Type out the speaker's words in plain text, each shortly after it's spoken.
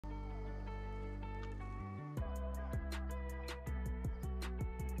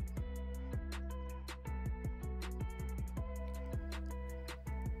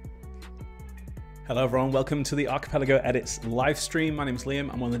Hello everyone, welcome to the Archipelago Edits live stream. My name is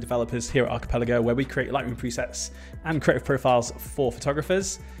Liam, I'm one of the developers here at Archipelago, where we create Lightroom presets and creative profiles for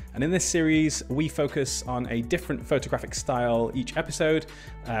photographers. And in this series, we focus on a different photographic style each episode,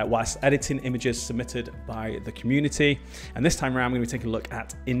 whilst editing images submitted by the community. And this time around, we're going to be taking a look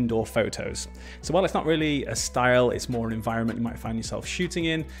at indoor photos. So while it's not really a style, it's more an environment you might find yourself shooting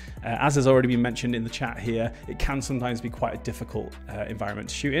in. As has already been mentioned in the chat here, it can sometimes be quite a difficult environment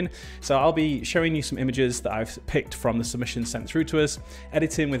to shoot in. So I'll be showing you some images that I've picked from the submissions sent through to us,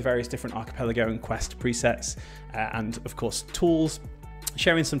 editing with various different Archipelago and Quest presets, and of course tools,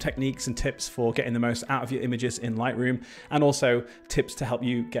 sharing some techniques and tips for getting the most out of your images in Lightroom, and also tips to help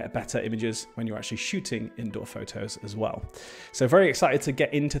you get better images when you're actually shooting indoor photos as well. So very excited to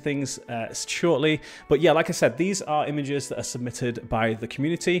get into things shortly. But yeah, like I said, these are images that are submitted by the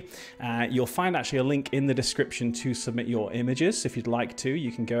community. You'll find actually a link in the description to submit your images. If you'd like to,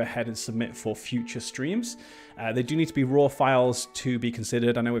 you can go ahead and submit for future streams. They do need to be RAW files to be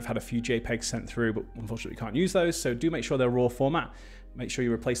considered. I know we've had a few JPEGs sent through, but unfortunately we can't use those. So do make sure they're RAW format. Make sure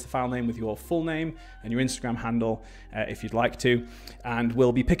you replace the file name with your full name and your Instagram handle if you'd like to. And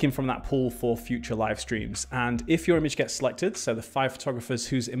we'll be picking from that pool for future live streams. And if your image gets selected, so the 5 photographers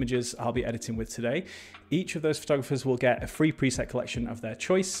whose images I'll be editing with today, each of those photographers will get a free preset collection of their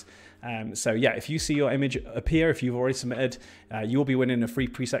choice. So yeah, if you see your image appear, if you've already submitted, you'll be winning a free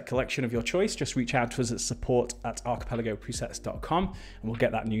preset collection of your choice. Just reach out to us at support@archipelagopresets.com and we'll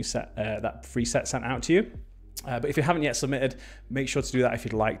get that new set, that free set sent out to you. But if you haven't yet submitted, make sure to do that if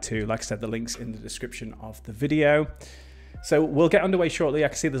you'd like to. Like I said, the link's in the description of the video. So we'll get underway shortly. I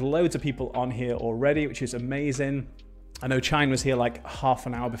can see there's loads of people on here already, which is amazing. I know Chine was here like half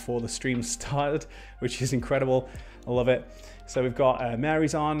an hour before the stream started, which is incredible. I love it. So we've got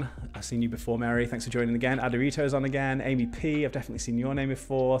Mary's on. I've seen you before, Mary. Thanks for joining again. Adarito's on again. Amy P, I've definitely seen your name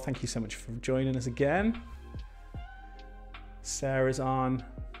before. Thank you so much for joining us again. Sarah's on.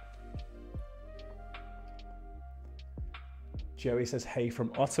 Joey says, hey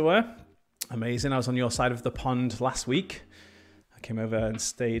from Ottawa. Amazing. I was on your side of the pond last week. I came over and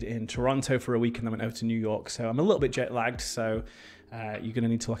stayed in Toronto for a week and then went over to New York. So I'm a little bit jet lagged. So you're going to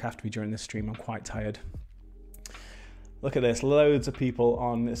need to look after me during this stream. I'm quite tired. Look at this. Loads of people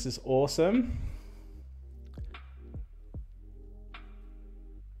on. This is awesome.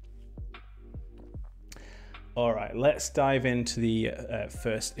 All right, let's dive into the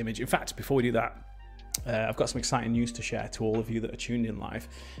first image. In fact, before we do that, I've got some exciting news to share to all of you that are tuned in live.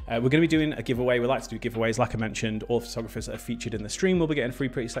 We're going to be doing a giveaway. We like to do giveaways. Like I mentioned, all photographers that are featured in the stream will be getting a free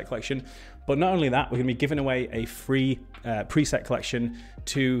preset collection. But not only that, we're going to be giving away a free preset collection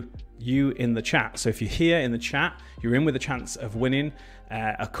to you in the chat. So if you're here in the chat, you're in with a chance of winning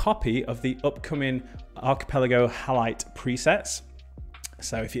a copy of the upcoming Archipelago Halite presets.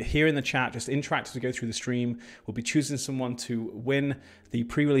 So if you're here in the chat, just interact as we go through the stream. We'll be choosing someone to win the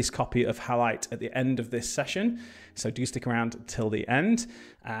pre-release copy of Halite at the end of this session. So do stick around till the end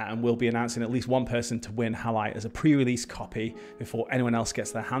and we'll be announcing at least one person to win Halite as a pre-release copy before anyone else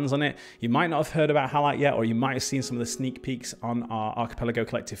gets their hands on it. You might not have heard about Halite yet, or you might have seen some of the sneak peeks on our Archipelago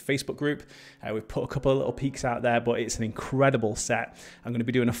Collective Facebook group. We've put a couple of little peeks out there, but it's an incredible set. I'm going to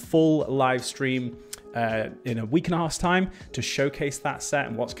be doing a full live stream in a week and a half's time to showcase that set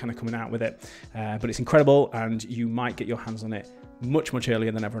and what's kind of coming out with it. But it's incredible and you might get your hands on it much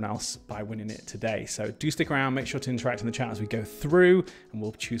earlier than everyone else by winning it today. So do stick around, make sure to interact in the chat as we go through and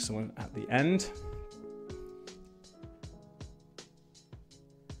we'll choose someone at the end.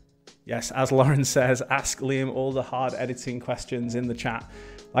 Yes, as Lauren says, ask Liam all the hard editing questions in the chat.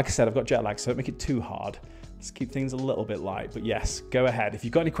 Like I said, I've got jet lag, so don't make it too hard. Let's keep things a little bit light, but yes, go ahead. If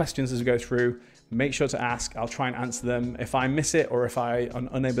you've got any questions as we go through, make sure to ask. I'll try and answer them. If I miss it or if I'm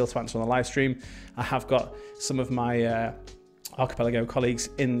unable to answer on the live stream, I have got some of my Archipelago colleagues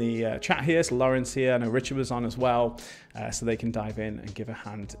in the chat here. So Lauren's here, I know Richard was on as well, so they can dive in and give a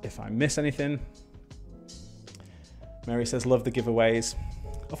hand if I miss anything. Mary says, love the giveaways.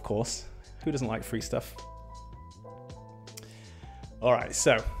 Of course, who doesn't like free stuff? All right,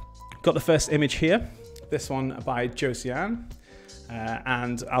 so got the first image here. This one by Josiane.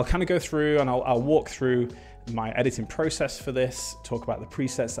 And I'll kind of go through and I'll walk through my editing process for this, talk about the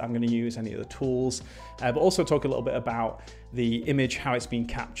presets that I'm going to use, any of the tools, but also talk a little bit about the image, how it's been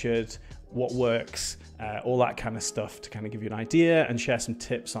captured, what works, all that kind of stuff to kind of give you an idea and share some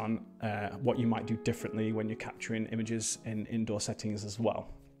tips on what you might do differently when you're capturing images in indoor settings as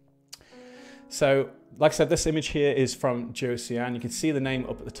well. So like I said, this image here is from Josiane. You can see the name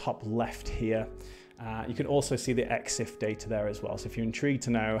up at the top left here. You can also see the EXIF data there as well. So if you're intrigued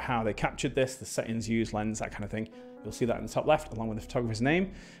to know how they captured this, the settings used, lens, that kind of thing, You'll see that in the top left along with the photographer's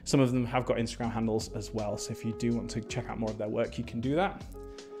name. Some of them have got Instagram handles as well. So if you do want to check out more of their work, you can do that.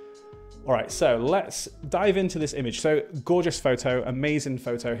 All right, so let's dive into this image. So gorgeous photo, amazing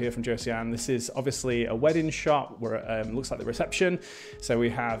photo here from Josiane. This is obviously a wedding shot where it looks like the reception. So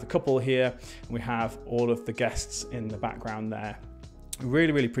we have a couple here and we have all of the guests in the background there.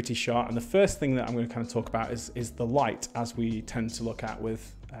 Really, really pretty shot. And the first thing that I'm going to kind of talk about is the light, as we tend to look at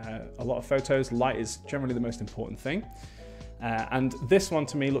with a lot of photos. Light is generally the most important thing. And this one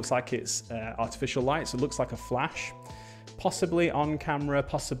to me looks like it's artificial light. So it looks like a flash. Possibly on camera,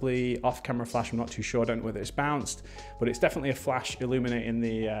 possibly off camera flash, I'm not too sure, I don't know whether it's bounced, but it's definitely a flash illuminating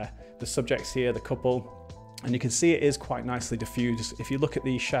the subjects here, the couple. And you can see it is quite nicely diffused. If you look at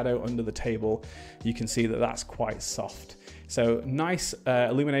the shadow under the table, you can see that that's quite soft. So nice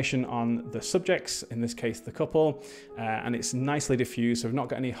illumination on the subjects, in this case the couple, and it's nicely diffused, so we've not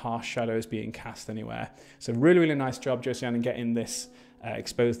got any harsh shadows being cast anywhere. So really, really nice job, Josiane, in getting this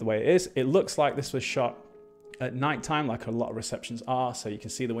exposed the way it is. It looks like this was shot at night time, like a lot of receptions are, so you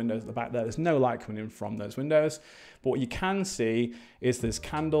can see the windows at the back there. There's no light coming in from those windows, but what you can see is there's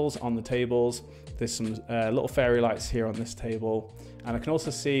candles on the tables. There's some little fairy lights here on this table, and I can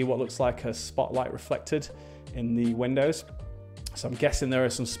also see what looks like a spotlight reflected in the windows. So I'm guessing there are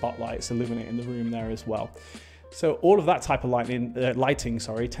some spotlights illuminating the room there as well. So all of that type of lighting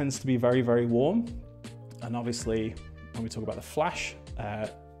tends to be very, very warm. And obviously, when we talk about the flash,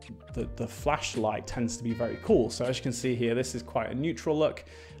 the flashlight tends to be very cool. So as you can see here, this is quite a neutral look,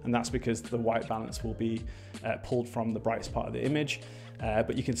 and that's because the white balance will be pulled from the brightest part of the image.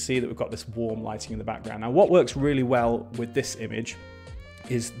 But you can see that we've got this warm lighting in the background. Now, what works really well with this image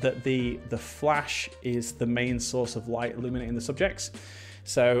is that the flash is the main source of light illuminating the subjects.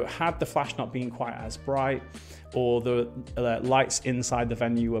 So had the flash not been quite as bright, or the lights inside the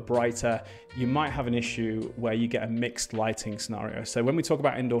venue were brighter, you might have an issue where you get a mixed lighting scenario. So when we talk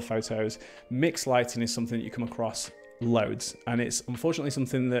about indoor photos, mixed lighting is something that you come across loads, and it's unfortunately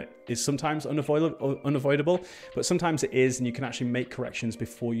something that is sometimes unavoidable, but sometimes it is, and you can actually make corrections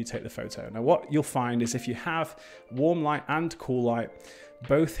before you take the photo. Now what you'll find is if you have warm light and cool light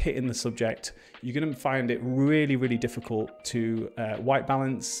both hitting the subject, you're going to find it really, really difficult to white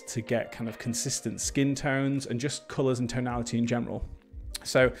balance, to get kind of consistent skin tones and just colors and tonality in general.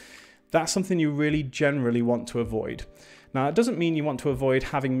 So that's something you really generally want to avoid. Now, it doesn't mean you want to avoid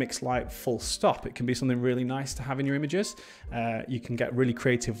having mixed light full stop. It can be something really nice to have in your images. You can get really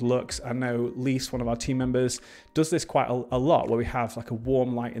creative looks. I know Lise, one of our team members, does this quite a lot, where we have like a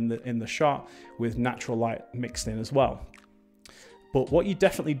warm light in the shot with natural light mixed in as well. But what you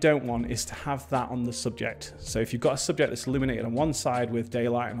definitely don't want is to have that on the subject. So if you've got a subject that's illuminated on one side with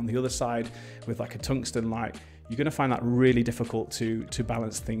daylight and on the other side with like a tungsten light, you're going to find that really difficult to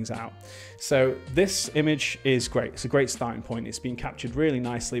balance things out. So this image is great. It's a great starting point. It's been captured really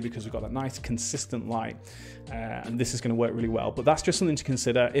nicely because we've got that nice consistent light, and this is going to work really well. But that's just something to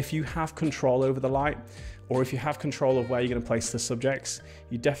consider. If you have control over the light, or if you have control of where you're going to place the subjects,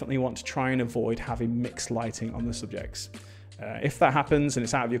 you definitely want to try and avoid having mixed lighting on the subjects. If that happens and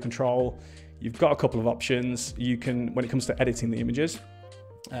it's out of your control, you've got a couple of options. You can, when it comes to editing the images,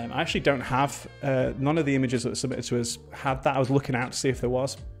 I actually don't have, none of the images that were submitted to us had that. I was looking out to see if there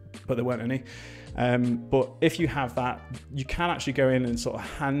was, but there weren't any. But if you have that, you can actually go in and sort of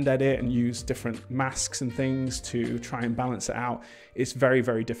hand edit and use different masks and things to try and balance it out. It's very,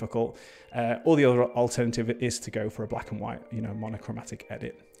 very difficult. Or the other alternative is to go for a black and white, monochromatic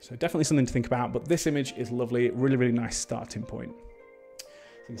edit. So definitely something to think about, but this image is lovely, really, really nice starting point. So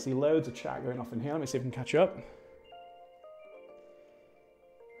you can see loads of chat going off in here. Let me see if we can catch up.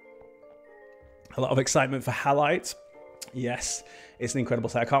 A lot of excitement for Halite. Yes, it's an incredible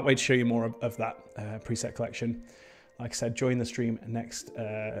set. I can't wait to show you more of that preset collection. Like I said, join the stream next,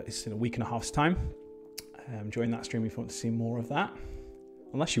 it's in a week and a half's time. Join that stream if you want to see more of that.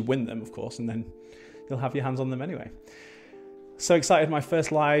 Unless you win them, of course, and then you'll have your hands on them anyway. So excited, my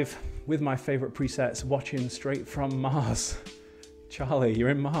first live with my favorite presets, watching straight from Mars. Charlie, you're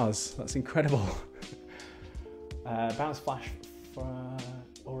in Mars. That's incredible. Bounce flash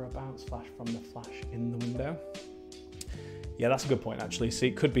or a bounce flash from the flash in the window. Yeah, that's a good point actually. See,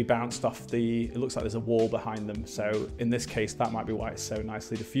 it could be bounced off it looks like there's a wall behind them. So in this case, that might be why it's so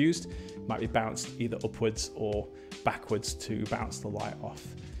nicely diffused. It might be bounced either upwards or backwards to bounce the light off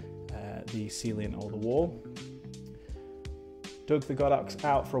the ceiling or the wall. Dug the Godox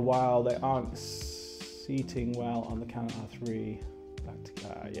out for a while. They aren't seating well on the count of R3. Back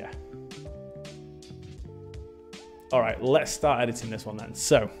to, yeah. All right, let's start editing this one then.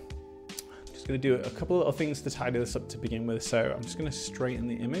 So I'm just gonna do a couple of little things to tidy this up to begin with. So I'm just gonna straighten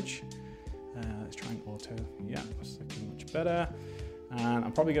the image Let's try and auto. Yeah, that's looking much better. And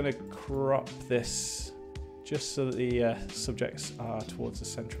I'm probably going to crop this just so that the subjects are towards the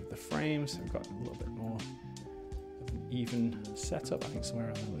center of the frame. So we've got a little bit more of an even setup. I think somewhere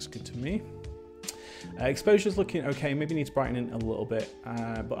around there looks good to me. Exposure's looking okay. Maybe needs brightening a little bit,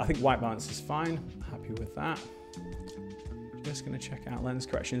 but I think white balance is fine. Happy with that. Just going to check out lens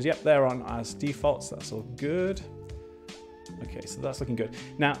corrections. Yep, they're on as default, so that's all good. Okay, so that's looking good.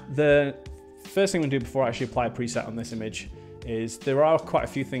 Now, the first thing we'll do before I actually apply a preset on this image is there are quite a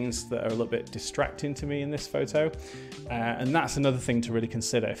few things that are a little bit distracting to me in this photo. And that's another thing to really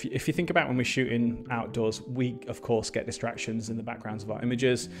consider. If you think about when we're shooting outdoors, we of course get distractions in the backgrounds of our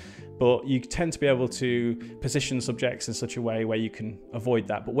images, but you tend to be able to position subjects in such a way where you can avoid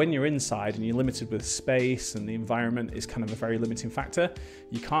that. But when you're inside and you're limited with space and the environment is kind of a very limiting factor,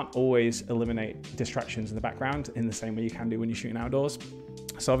 you can't always eliminate distractions in the background in the same way you can do when you're shooting outdoors.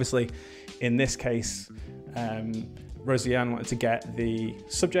 So obviously in this case, Rosie-Anne wanted to get the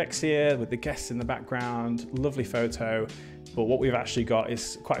subjects here with the guests in the background, lovely photo, but what we've actually got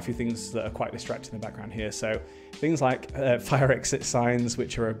is quite a few things that are quite distracting in the background here. So things like fire exit signs,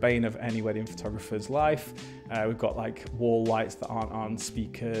 which are a bane of any wedding photographer's life. We've got like wall lights that aren't on,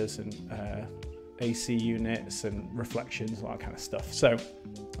 speakers and AC units and reflections, all that kind of stuff. So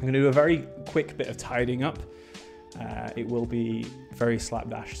I'm gonna do a very quick bit of tidying up. It will be very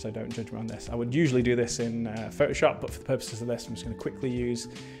slapdash, so don't judge me on this. I would usually do this in Photoshop, but for the purposes of this, I'm just going to quickly use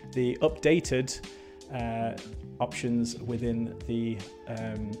the updated options within the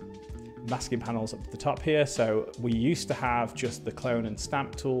masking panels up at the top here. So we used to have just the clone and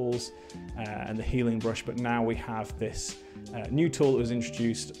stamp tools and the healing brush, but now we have this new tool that was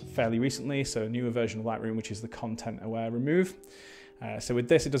introduced fairly recently, so a newer version of Lightroom, which is the content aware remove. So with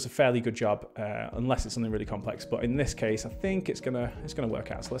this, it does a fairly good job, unless it's something really complex. But in this case, I think it's gonna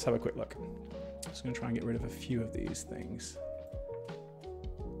work out. So let's have a quick look. Just gonna try and get rid of a few of these things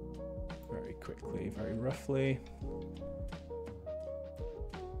very quickly, very roughly.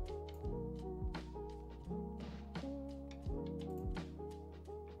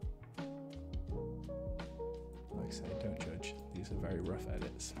 Like I say, don't judge. These are very rough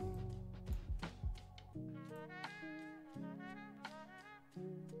edits.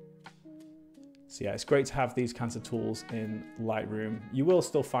 So yeah, it's great to have these kinds of tools in Lightroom. You will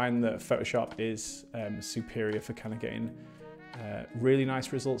still find that Photoshop is superior for kind of getting really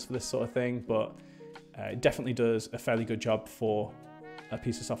nice results for this sort of thing, but it definitely does a fairly good job for a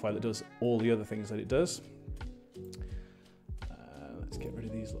piece of software that does all the other things that it does. Let's get rid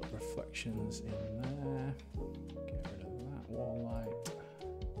of these little reflections in there. Get rid of that wall light.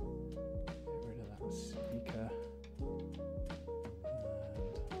 Get rid of that speaker.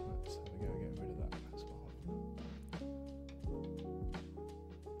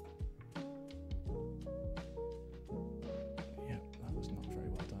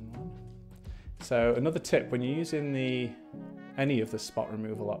 So another tip, when you're using any of the spot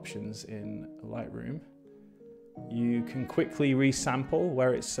removal options in Lightroom, you can quickly resample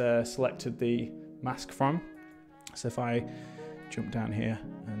where it's selected the mask from. So if I jump down here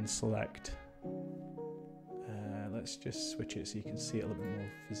and select, let's just switch it so you can see it a little bit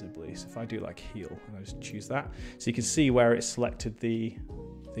more visibly. So if I do like heal, and I just choose that, so you can see where it's selected the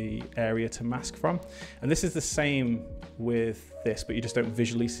area to mask from. And this is the same with this, but you just don't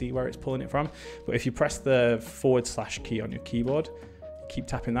visually see where it's pulling it from. But if you press the / key on your keyboard, keep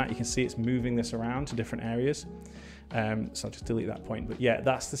tapping that, you can see it's moving this around to different areas. So I'll just delete that point. But yeah,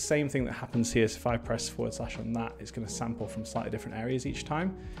 that's the same thing that happens here. So if I press / on that, it's going to sample from slightly different areas each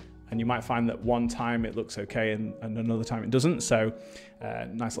time. And you might find that one time it looks okay and another time it doesn't. So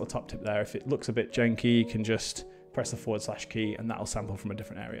nice little top tip there. If it looks a bit janky, you can just press the / key and that'll sample from a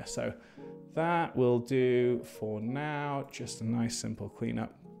different area. So that will do for now. Just a nice simple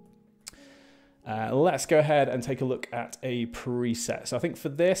cleanup. Let's go ahead and take a look at a preset. So I think for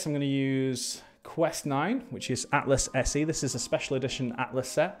this, I'm going to use Quest 9, which is Atlas SE. This is a special edition Atlas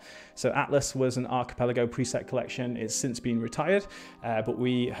set. So Atlas was an Archipelago preset collection. It's since been retired, but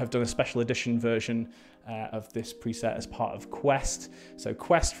we have done a special edition version of this preset as part of Quest. So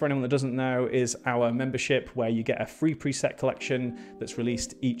Quest, for anyone that doesn't know, is our membership where you get a free preset collection that's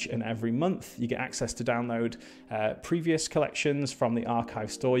released each and every month. You get access to download previous collections from the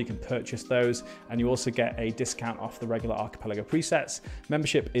archive store. You can purchase those, and you also get a discount off the regular Archipelago presets.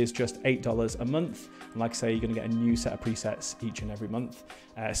 Membership is just $8 a month. And like I say, you're going to get a new set of presets each and every month.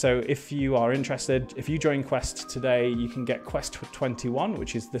 So if you are interested, if you join Quest today, you can get Quest 21,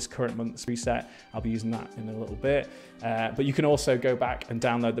 which is this current month's preset. I'll be using that that in a little bit. But you can also go back and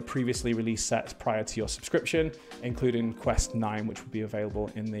download the previously released sets prior to your subscription, including Quest 9, which will be available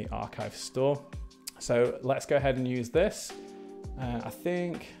in the archive store. So let's go ahead and use this. I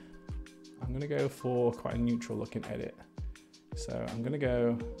think I'm going to go for quite a neutral looking edit. So I'm going to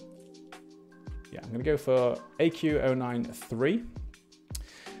go for AQ093.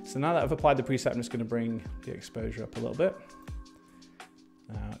 So now that I've applied the preset, I'm just going to bring the exposure up a little bit.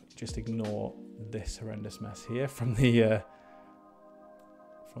 Now, just ignore this horrendous mess here from the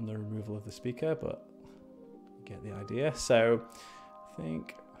removal of the speaker, but you get the idea. So I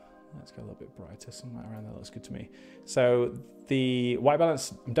think let's go a little bit brighter, somewhere around there looks good to me. So the white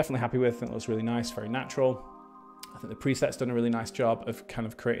balance, I'm definitely happy with. I think it looks really nice, very natural. I think the preset's done a really nice job of kind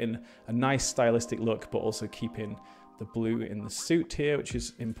of creating a nice stylistic look, but also keeping the blue in the suit here, which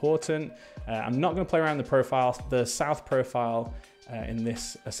is important. I'm not going to play around the profile. The south profile in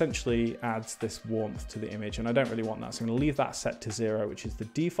this essentially adds this warmth to the image, and I don't really want that. So I'm going to leave that set to 0, which is the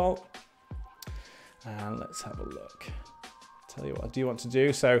default. And let's have a look. Tell you what I do want to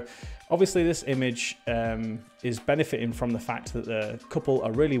do. So obviously this image is benefiting from the fact that the couple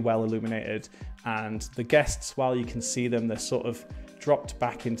are really well illuminated, and the guests, while you can see them, they're sort of dropped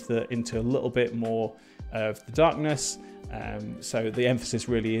back into a little bit more of the darkness. So the emphasis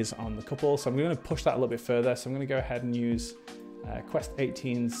really is on the couple. So I'm going to push that a little bit further. So I'm going to go ahead and use Quest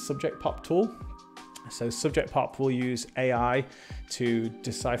 18's Subject Pop tool. So Subject Pop will use AI to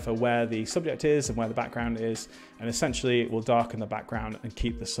decipher where the subject is and where the background is, and essentially it will darken the background and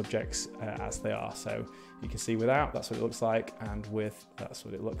keep the subjects as they are. So you can see without, that's what it looks like, and with, that's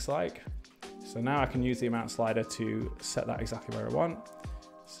what it looks like. So now I can use the amount slider to set that exactly where I want.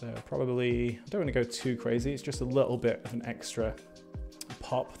 So probably, I don't want to go too crazy, it's just a little bit of an extra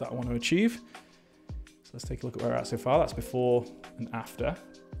pop that I want to achieve. So let's take a look at where we're at so far. That's before and after.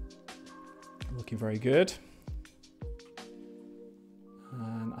 Looking very good.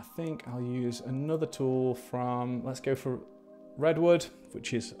 And I think I'll use another tool from, let's go for Redwood,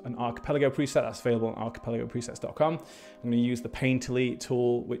 which is an Archipelago preset that's available on archipelagopresets.com. I'm going to use the Painterly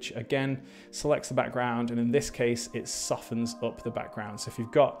tool, which again selects the background, and in this case it softens up the background. So if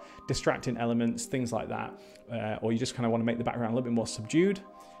you've got distracting elements, things like that, or you just kind of want to make the background a little bit more subdued,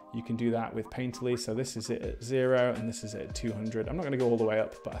 you can do that with Painterly. So this is it at 0 and this is it at 200. I'm not going to go all the way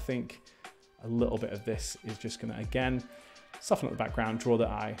up, but I think a little bit of this is just going to, again, soften up the background, draw the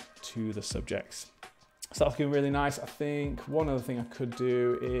eye to the subjects. So that's looking really nice. I think one other thing I could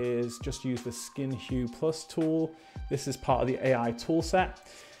do is just use the Skin Hue Plus tool. This is part of the AI toolset.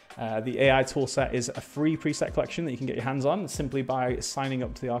 The AI toolset is a free preset collection that you can get your hands on simply by signing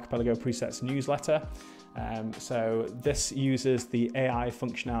up to the Archipelago Presets newsletter. So this uses the AI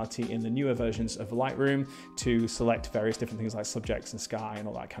functionality in the newer versions of Lightroom to select various different things like subjects and sky and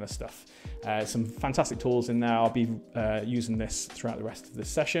all that kind of stuff. Some fantastic tools in there. I'll be using this throughout the rest of this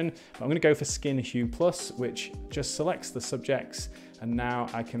session, but I'm going to go for Skin Hue Plus, which just selects the subjects, and now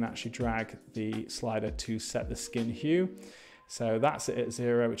I can actually drag the slider to set the skin hue. So that's it at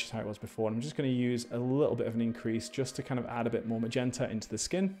 0, which is how it was before. And I'm just going to use a little bit of an increase just to kind of add a bit more magenta into the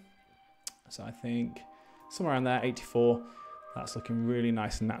skin. So I think somewhere around there, 84, that's looking really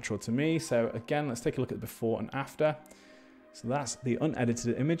nice and natural to me. So again, let's take a look at the before and after. So that's the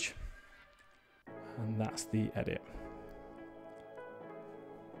unedited image, and that's the edit.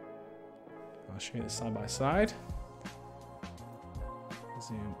 I'll show you this side by side.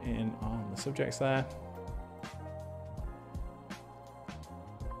 Zoom in on the subjects there.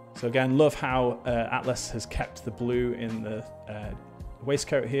 So again, love how Atlas has kept the blue in the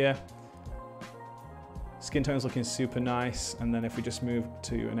waistcoat here. Skin tone's looking super nice. And then if we just move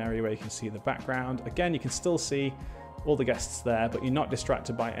to an area where you can see the background, again, you can still see all the guests there, but you're not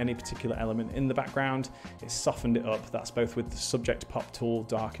distracted by any particular element in the background. It's softened it up. That's both with the Subject Pop tool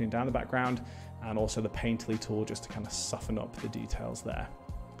darkening down the background, and also the Painterly tool just to kind of soften up the details there.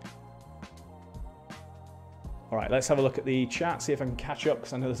 All right, let's have a look at the chat, see if I can catch up,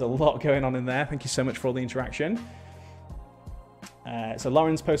 because I know there's a lot going on in there. Thank you so much for all the interaction. So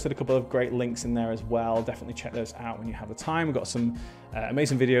Lauren's posted a couple of great links in there as well. Definitely check those out when you have the time. We've got some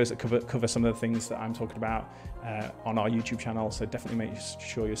amazing videos that cover some of the things that I'm talking about on our YouTube channel. So definitely make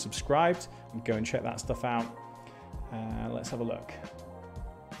sure you're subscribed and go and check that stuff out. Let's have a look.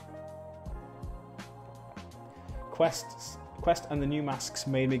 Quest and the new masks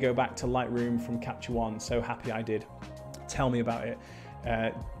made me go back to Lightroom from Capture One. So happy I did. Tell me about it.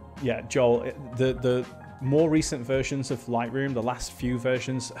 Yeah, Joel, the more recent versions of Lightroom, the last few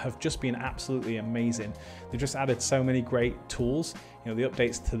versions, have just been absolutely amazing. They've just added so many great tools. You know, the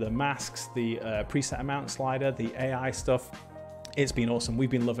updates to the masks, the preset amount slider, the AI stuff. it's been awesome. We've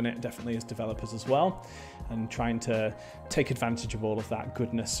been loving it, definitely, as developers as well, and trying to take advantage of all of that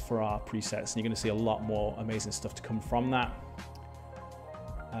goodness for our presets. And you're going to see a lot more amazing stuff to come from that.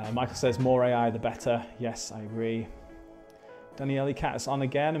 Michael says more AI, the better. Yes, I agree. Daniele Cat's on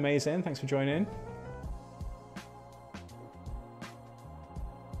again. Amazing. Thanks for joining.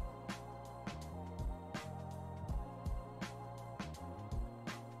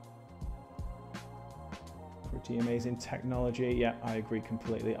 Pretty amazing technology. Yeah, I agree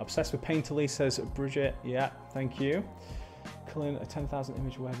completely. Obsessed with Painterly, says Bridget. Yeah, thank you. Culling a 10,000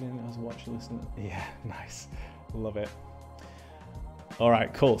 image webbing as a watch listen. Yeah, nice. Love it. All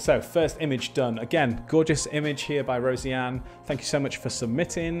right, cool. So first image done. Again, gorgeous image here by Rosie-Ann. Thank you so much for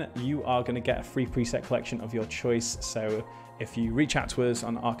submitting. You are going to get a free preset collection of your choice. So if you reach out to us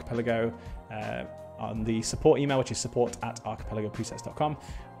on Archipelago, on the support email, which is support@archipelagopresets.com,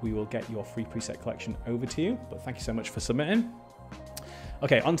 we will get your free preset collection over to you. But thank you so much for submitting.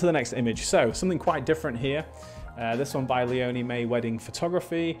 Okay, on to the next image. So something quite different here. This one by Leonie May Wedding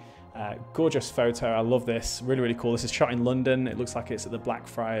Photography. Gorgeous photo. I love this. Really, really cool. This is shot in London. It looks like it's at the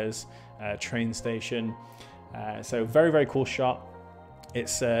Blackfriars train station. So very, very cool shot.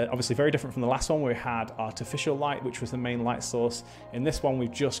 It's obviously very different from the last one where we had artificial light, which was the main light source. In this one,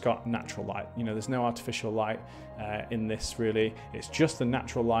 we've just got natural light. You know, there's no artificial light in this really. It's just the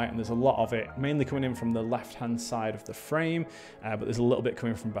natural light, and there's a lot of it, mainly coming in from the left-hand side of the frame, but there's a little bit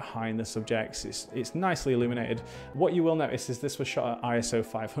coming from behind the subjects. It's nicely illuminated. What you will notice is this was shot at ISO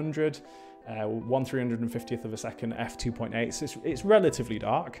 500. 1/350th of a second, f2.8, so it's relatively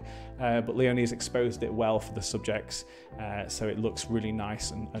dark, but Leonie's exposed it well for the subjects, so it looks really nice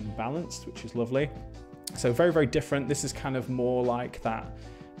and balanced, which is lovely. So very, very different. This is kind of more like that,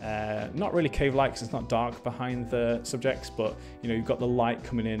 not really cave light because it's not dark behind the subjects, but you know, you've got the light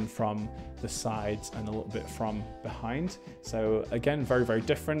coming in from the sides and a little bit from behind. So again, very, very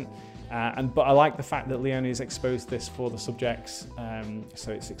different. But I like the fact that Leonie's exposed this for the subjects,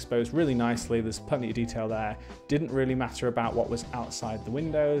 so it's exposed really nicely. There's plenty of detail there. Didn't really matter about what was outside the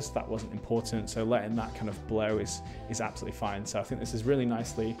windows. That wasn't important. So letting that kind of blow is absolutely fine. So I think this is really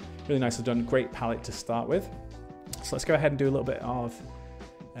nicely done. Great palette to start with. So let's go ahead and do a little bit of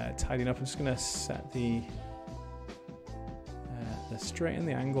tidying up. I'm just going to set the straighten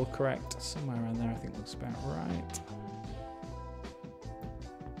the angle correct somewhere around there. I think looks about right.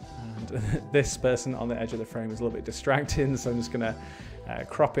 This person on the edge of the frame is a little bit distracting, so I'm just going to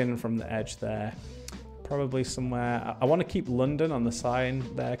crop in from the edge there. Probably somewhere, I want to keep London on the sign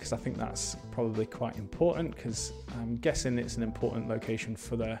there because I think that's probably quite important, because I'm guessing it's an important location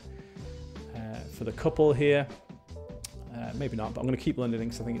for the couple here. Maybe not, but I'm going to keep London in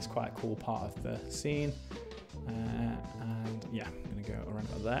because I think it's quite a cool part of the scene. And yeah, I'm going to go around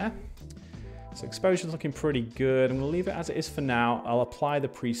about there. So exposure's looking pretty good. I'm going to leave it as it is for now. I'll apply the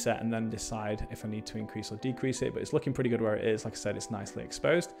preset and then decide if I need to increase or decrease it, but it's looking pretty good where it is. Like I said, it's nicely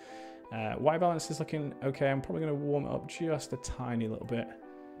exposed. White balance is looking okay. I'm probably going to warm it up just a tiny little bit.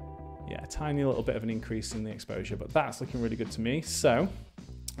 Yeah, a tiny little bit of an increase in the exposure, but that's looking really good to me. So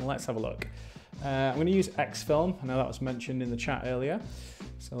let's have a look. I'm going to use X-Film. I know that was mentioned in the chat earlier.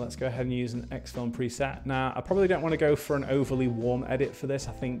 So let's go ahead and use an X-Film preset. Now, I probably don't want to go for an overly warm edit for this.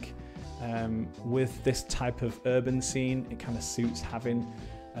 I think with this type of urban scene, it kind of suits having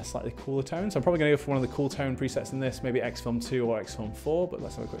a slightly cooler tone. So I'm probably going to go for one of the cool tone presets in this, maybe X-Film 2 or X-Film 4, but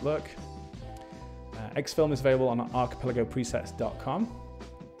let's have a quick look. X-Film is available on archipelagopresets.com.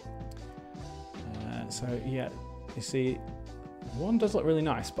 So yeah, you see, one does look really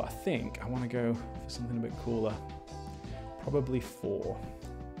nice, but I think I want to go for something a bit cooler. Probably 4.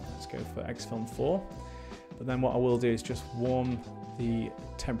 Let's go for X-Film 4. But then what I will do is just warm the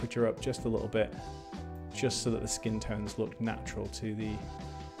temperature up just a little bit, just so that the skin tones look natural to the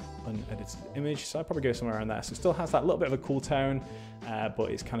unedited image. So I'll probably go somewhere around there. So it still has that little bit of a cool tone,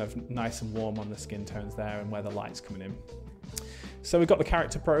 but it's kind of nice and warm on the skin tones there and where the light's coming in. So we've got the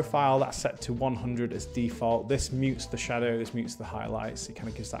character profile that's set to 100 as default. This mutes the shadows, mutes the highlights. It kind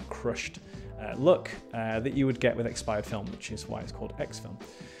of gives that crushed look that you would get with expired film, which is why it's called X-Film.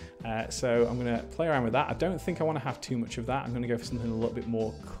 So I'm going to play around with that. I don't think I want to have too much of that. I'm going to go for something a little bit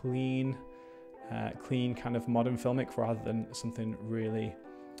more clean, kind of modern filmic rather than something really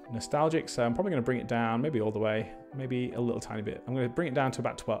nostalgic. So I'm probably going to bring it down, maybe all the way, maybe a little tiny bit. I'm going to bring it down to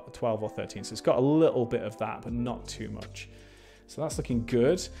about 12 or 13. So it's got a little bit of that, but not too much. So that's looking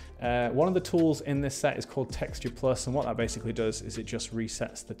good. One of the tools in this set is called Texture Plus, and what that basically does is it just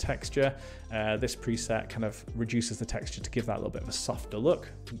resets the texture. This preset kind of reduces the texture to give that a little bit of a softer look,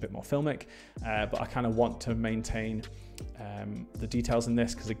 a bit more filmic, but I kind of want to maintain the details in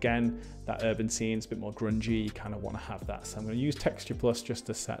this because, again, that urban scene's a bit more grungy, you kind of want to have that. So I'm going to use Texture Plus just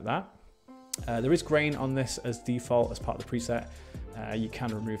to set that. There is grain on this as default as part of the preset. You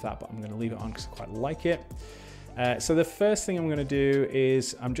can remove that, but I'm going to leave it on because I quite like it. So the first thing I'm going to do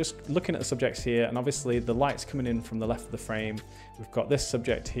is I'm just looking at the subjects here, and obviously the light's coming in from the left of the frame. We've got this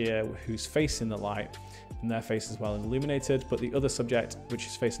subject here who's facing the light, and their face is well illuminated, but the other subject, which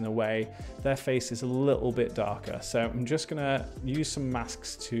is facing away, their face is a little bit darker. So I'm just going to use some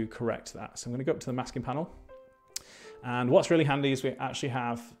masks to correct that. So I'm going to go up to the masking panel. And what's really handy is we actually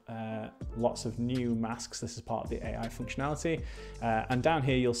have lots of new masks. This is part of the AI functionality. And down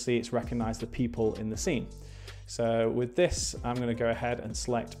here, you'll see it's recognized the people in the scene. So with this, I'm going to go ahead and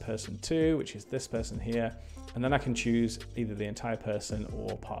select person 2, which is this person here. And then I can choose either the entire person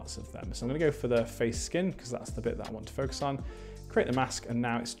or parts of them. So I'm going to go for the face skin because that's the bit that I want to focus on. Create the mask, and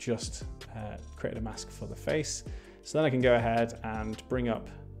now it's just created a mask for the face. So then I can go ahead and bring up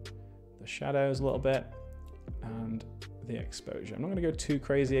the shadows a little bit and the exposure. I'm not going to go too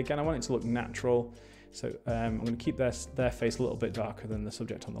crazy. Again, I want it to look natural. So I'm going to keep their face a little bit darker than the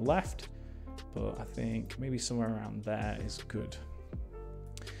subject on the left, but I think maybe somewhere around there is good.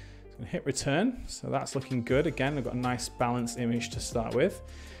 So I'm going to hit return. So that's looking good. Again, I've got a nice balanced image to start with.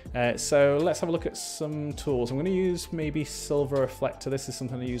 So let's have a look at some tools. I'm going to use maybe Silver Reflector. This is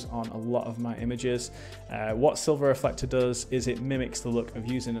something I use on a lot of my images. What Silver Reflector does is it mimics the look of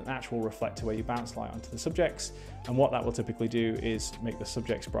using an actual reflector where you bounce light onto the subjects. And what that will typically do is make the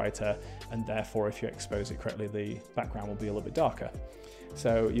subjects brighter, and therefore if you expose it correctly, the background will be a little bit darker.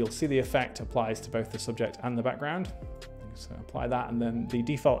 So you'll see the effect applies to both the subject and the background. So apply that, and then the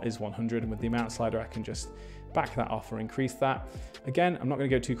default is 100, and with the amount slider I can just back that off or increase that. Again, I'm not going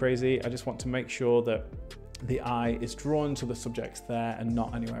to go too crazy. I just want to make sure that the eye is drawn to the subjects there and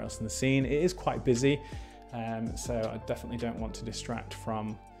not anywhere else in the scene. It is quite busy, so I definitely don't want to distract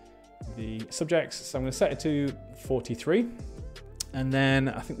from the subjects. So I'm going to set it to 43. And then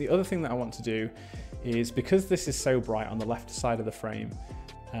I think the other thing that I want to do is, because this is so bright on the left side of the frame,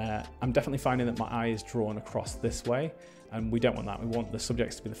 I'm definitely finding that my eye is drawn across this way, and we don't want that. We want the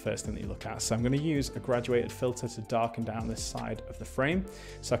subjects to be the first thing that you look at. So I'm going to use a graduated filter to darken down this side of the frame.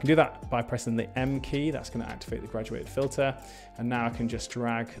 So I can do that by pressing the M key. That's going to activate the graduated filter. And now I can just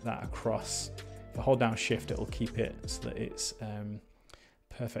drag that across. If I hold down Shift, it will keep it so that it's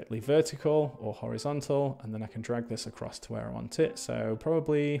perfectly vertical or horizontal. And then I can drag this across to where I want it. So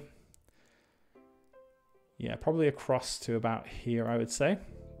probably across to about here, I would say.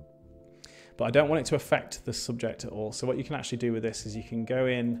 But I don't want it to affect the subject at all. So what you can actually do with this is you can go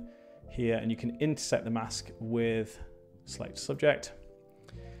in here and you can intersect the mask with select subject.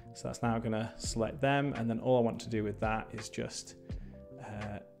 So that's now going to select them. And then all I want to do with that is just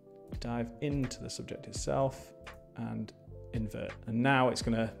dive into the subject itself and invert. And now it's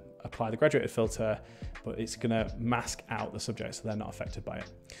going to apply the graduated filter, but it's going to mask out the subject so they're not affected by it.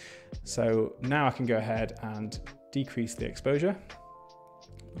 So now I can go ahead and decrease the exposure.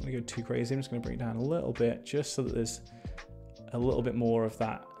 I'm not going to go too crazy. I'm just going to bring it down a little bit just so that there's a little bit more of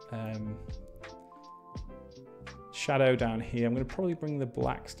that shadow down here. I'm going to probably bring the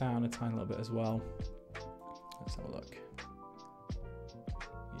blacks down a tiny little bit as well. Let's have a look.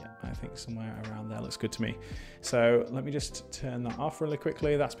 Yeah, I think somewhere around there looks good to me. So let me just turn that off really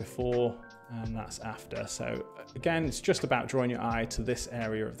quickly. That's before and that's after. So again, it's just about drawing your eye to this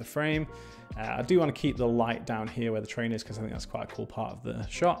area of the frame. I do want to keep the light down here where the train is because I think that's quite a cool part of the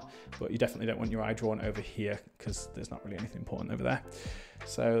shot, but you definitely don't want your eye drawn over here because there's not really anything important over there.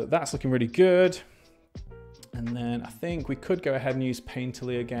 So that's looking really good. And then I think we could go ahead and use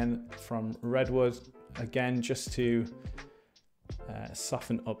Painterly again from Redwood, again, just to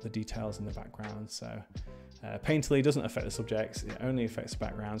soften up the details in the background. So Painterly doesn't affect the subjects, it only affects the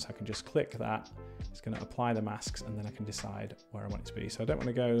background. So I can just click that, it's going to apply the masks, and then I can decide where I want it to be. So I don't want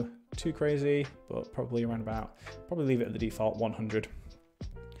to go too crazy, but probably around about, probably leave it at the default 100.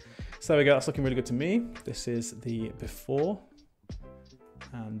 So there we go, that's looking really good to me. This is the before,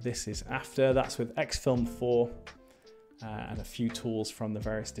 and this is after. That's with Xfilm 4 and a few tools from the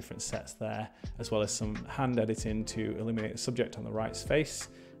various different sets there, as well as some hand editing to illuminate the subject on the right's face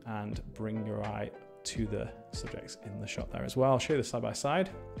and bring your eye to the subjects in the shot there as well. I'll show you this side by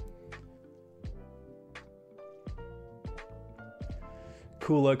side.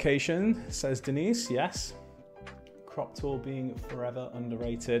 Cool location, says Denise. Yes. Crop tool being forever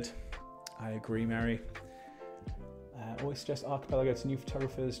underrated. I agree, Mary. Always suggest Archipelago to new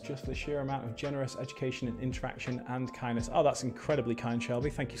photographers just for the sheer amount of generous education and interaction and kindness. Oh, that's incredibly kind, Shelby.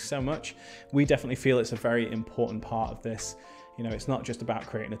 Thank you so much. We definitely feel it's a very important part of this. You know, it's not just about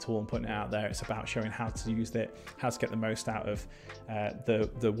creating a tool and putting it out there. It's about showing how to use it, how to get the most out of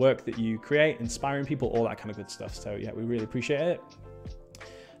the work that you create, inspiring people, all that kind of good stuff. So yeah, we really appreciate it.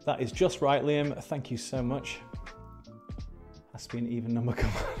 That is just right, Liam. Thank you so much. Has to be an even number, come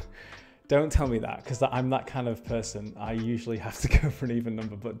on. Don't tell me that, because I'm that kind of person. I usually have to go for an even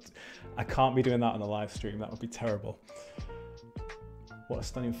number, but I can't be doing that on a live stream. That would be terrible. What a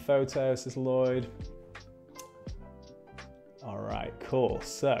stunning photo, says Lloyd. All right, cool.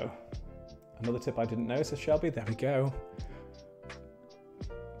 So another tip I didn't know, says Shelby. There we go.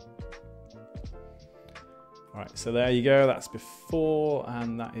 All right, so there you go, that's before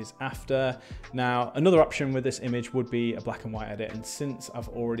and that is after. Now, another option with this image would be a black and white edit, and since I've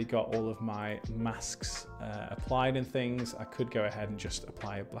already got all of my masks applied and things, I could go ahead and just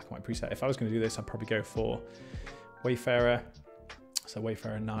apply a black and white preset. If I was gonna do this, I'd probably go for Wayfarer, so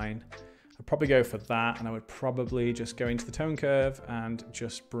Wayfarer 9. I'd probably go for that, and I would probably just go into the tone curve and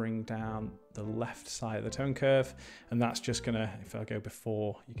just bring down the left side of the tone curve. And that's just gonna, if I go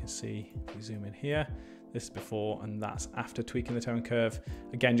before, you can see, if we zoom in here, this is before and that's after tweaking the tone curve.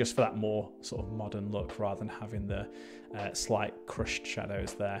 Again, just for that more sort of modern look rather than having the slight crushed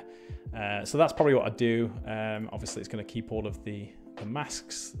shadows there. So that's probably what I'd do. Obviously it's gonna keep all of the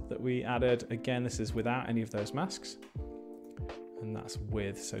masks that we added. Again, this is without any of those masks. And that's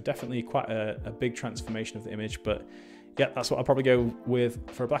with, so definitely quite a big transformation of the image, but yeah, that's what I'll probably go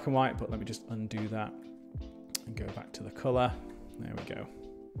with for a black and white, but let me just undo that and go back to the color. There we go.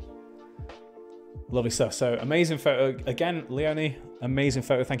 Lovely stuff. So amazing photo. Again, Leonie, amazing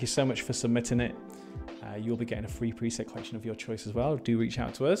photo. Thank you so much for submitting it. You'll be getting a free preset collection of your choice as well. Do reach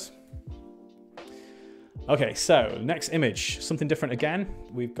out to us. Okay, so next image, something different again.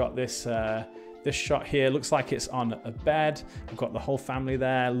 We've got this this shot here. Looks like it's on a bed. We've got the whole family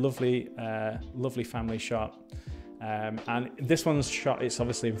there. Lovely, lovely family shot. And this one's shot, it's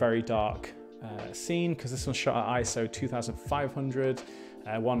obviously a very dark scene because this one's shot at ISO 2500,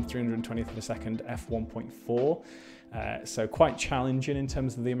 1/320th of a second, f1.4. So quite challenging in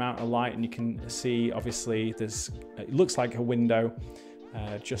terms of the amount of light, and you can see obviously there's, it looks like a window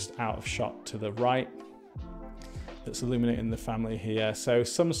just out of shot to the right that's illuminating the family here. So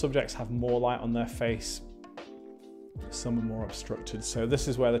some subjects have more light on their face, some are more obstructed. So this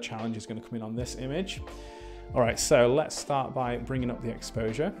is where the challenge is going to come in on this image. All right, so let's start by bringing up the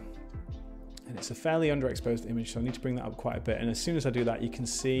exposure. And it's a fairly underexposed image, so I need to bring that up quite a bit. And as soon as I do that, you can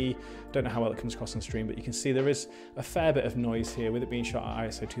see, don't know how well it comes across on stream, but you can see there is a fair bit of noise here with it being shot at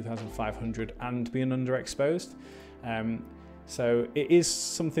ISO 2500 and being underexposed. So it is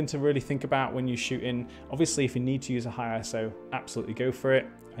something to really think about when you're shooting. Obviously, if you need to use a high ISO, absolutely go for it.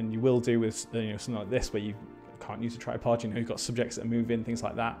 And you will do with something like this where you can't use a tripod, you've got subjects that move in, things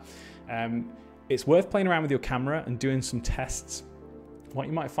like that. It's worth playing around with your camera and doing some tests. What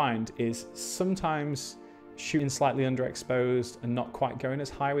you might find is sometimes shooting slightly underexposed and not quite going as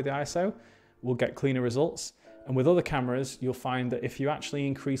high with the ISO will get cleaner results. And with other cameras, you'll find that if you actually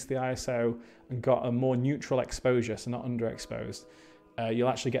increase the ISO and got a more neutral exposure, so not underexposed, you'll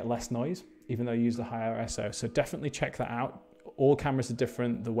actually get less noise, even though you use the higher ISO. So definitely check that out. All cameras are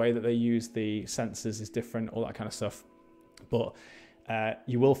different. The way that they use the sensors is different, all that kind of stuff. But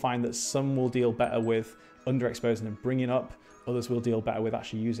you will find that some will deal better with underexposing and bringing up. Others will deal better with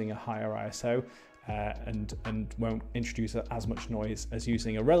actually using a higher ISO and won't introduce as much noise as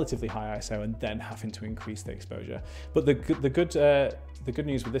using a relatively high ISO and then having to increase the exposure. But the good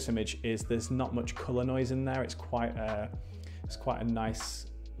news with this image is there's not much color noise in there. It's quite a nice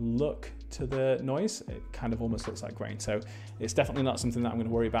look to the noise. It kind of almost looks like grain. So it's definitely not something that I'm going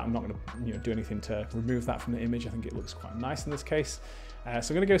to worry about. I'm not going to do anything to remove that from the image. I think it looks quite nice in this case. So I'm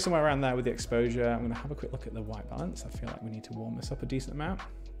going to go somewhere around there with the exposure. I'm going to have a quick look at the white balance. I feel like we need to warm this up a decent amount.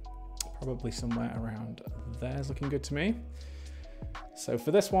 Probably somewhere around there is looking good to me. So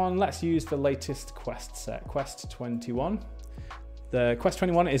for this one, let's use the latest Quest set, Quest 21. The Quest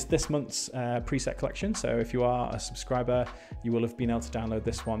 21 is this month's preset collection. So if you are a subscriber, you will have been able to download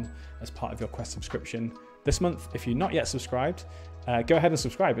this one as part of your Quest subscription this month. If you're not yet subscribed, go ahead and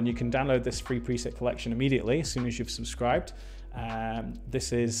subscribe and you can download this free preset collection immediately as soon as you've subscribed.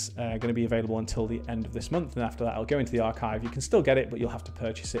 This is going to be available until the end of this month, and after that it'll go into the archive. You can still get it, but you'll have to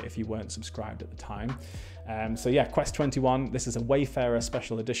purchase it if you weren't subscribed at the time. So yeah, Quest 21, this is a Wayfarer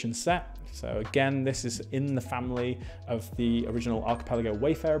special edition set. So again, this is in the family of the original Archipelago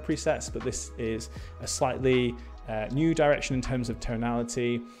Wayfarer presets, but this is a slightly new direction in terms of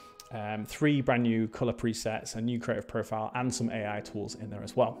tonality. 3 brand new color presets, a new creative profile, and some AI tools in there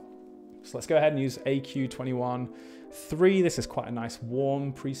as well. So let's go ahead and use AQ21.3. This is quite a nice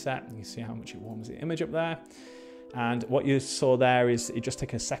warm preset. You can see how much it warms the image up there. And what you saw there is it just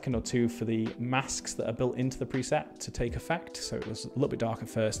took a second or two for the masks that are built into the preset to take effect. So it was a little bit darker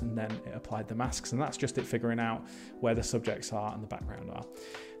first and then it applied the masks, and that's just it figuring out where the subjects are and the background are.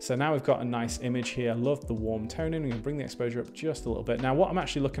 So now we've got a nice image here. I love the warm toning. We can bring the exposure up just a little bit. Now what I'm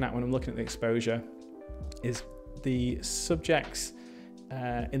actually looking at when I'm looking at the exposure is the subjects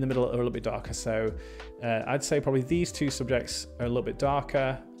in the middle are a little bit darker. So I'd say probably these 2 subjects are a little bit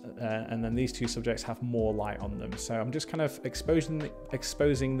darker, and then these 2 subjects have more light on them. So I'm just kind of exposing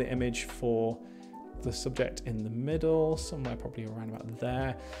the image for the subject in the middle, somewhere probably around about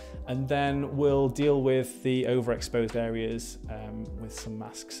there. And then we'll deal with the overexposed areas with some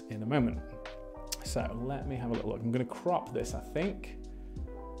masks in a moment. So let me have a little look. I'm going to crop this, I think.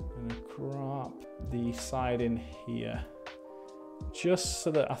 I'm going to crop the side in here, just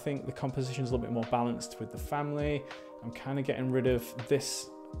so that I think the composition is a little bit more balanced with the family. I'm kind of getting rid of this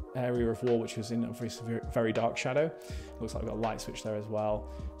area of wall, which was in a very dark shadow. Looks like we've got a light switch there as well.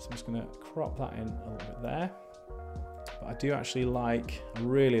 So I'm just going to crop that in a little bit there. But I do actually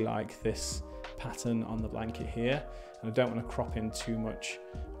really like this pattern on the blanket here. And I don't want to crop in too much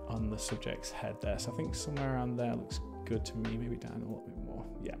on the subject's head there. So I think somewhere around there looks good to me. Maybe down a little bit more.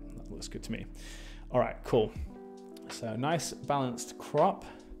 Yeah, that looks good to me. All right, cool. So nice balanced crop.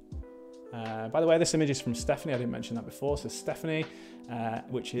 By the way, this image is from Stephanie. I didn't mention that before. So Stephanie,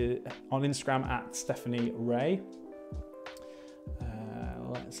 which is on Instagram at Stephanie Ray.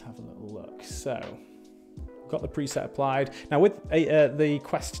 Let's have a little look. So got the preset applied. Now with the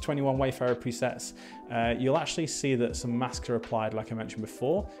Quest 21 Wayfarer presets, you'll actually see that some masks are applied, like I mentioned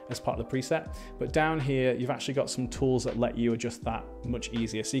before, as part of the preset. But down here, you've actually got some tools that let you adjust that much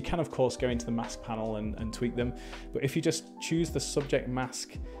easier. So you can, of course, go into the mask panel and tweak them. But if you just choose the subject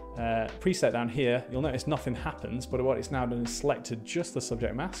mask preset down here, you'll notice nothing happens, but what it's now done is selected just the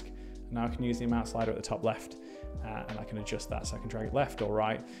subject mask. Now I can use the amount slider at the top left and I can adjust that, so I can drag it left or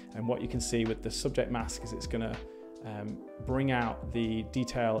right. And what you can see with the subject mask is it's going to bring out the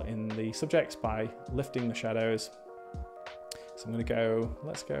detail in the subjects by lifting the shadows. So I'm going to go,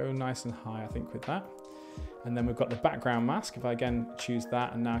 let's go nice and high, I think, with that. And then we've got the background mask. If I again choose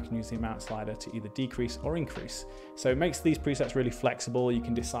that, and now I can use the amount slider to either decrease or increase. So it makes these presets really flexible. You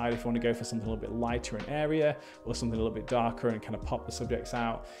can decide if you want to go for something a little bit lighter in area or something a little bit darker and kind of pop the subjects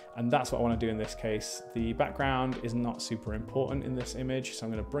out. And that's what I want to do in this case. The background is not super important in this image, so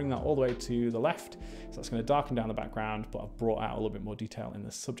I'm going to bring that all the way to the left. So that's going to darken down the background, but I've brought out a little bit more detail in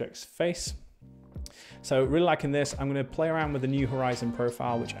the subject's face. So really liking this. I'm going to play around with the new horizon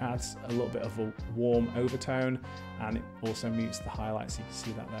profile, which adds a little bit of a warm overtone, and it also mutes the highlights. You can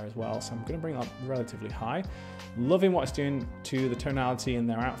see that there as well. So I'm going to bring that relatively high. Loving what it's doing to the tonality in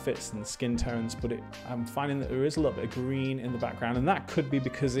their outfits and the skin tones, but I'm finding that there is a little bit of green in the background, and that could be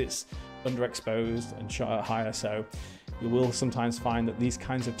because it's underexposed and shot higher. So you will sometimes find that these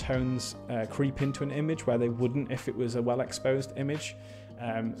kinds of tones creep into an image where they wouldn't if it was a well-exposed image.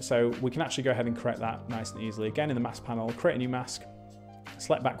 So we can actually go ahead and correct that nice and easily. Again, in the mask panel, create a new mask,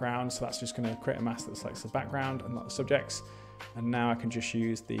 select background. So that's just going to create a mask that selects the background and not the subjects. And now I can just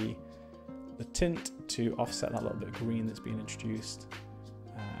use the tint to offset that little bit of green that's been introduced.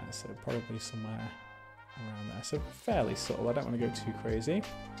 So probably somewhere around there. So fairly subtle. I don't want to go too crazy.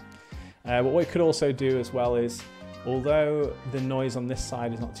 What we could also do as well is, although the noise on this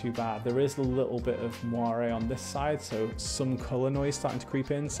side is not too bad, there is a little bit of moire on this side, so some color noise starting to creep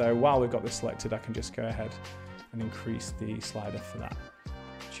in. So while we've got this selected, I can just go ahead and increase the slider for that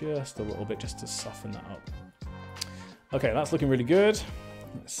just a little bit, just to soften that up. Okay, that's looking really good.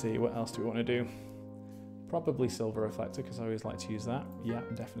 Let's see, what else do we want to do? Probably silver reflector, because I always like to use that. Yeah,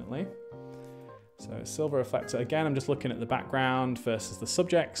 definitely. So silver reflector, again, I'm just looking at the background versus the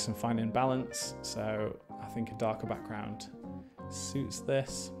subjects and finding balance. So I think a darker background suits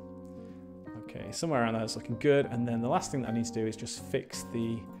this. Okay, somewhere around there is looking good. And then the last thing that I need to do is just fix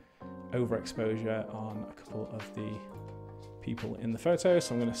the overexposure on a couple of the people in the photo.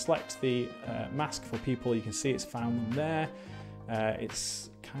 So I'm going to select the mask for people. You can see it's found them there. It's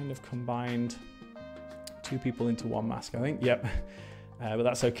kind of combined 2 people into one mask, I think. Yep, but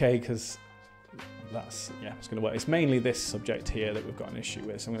that's okay, because that's, yeah, it's going to work. It's mainly this subject here that we've got an issue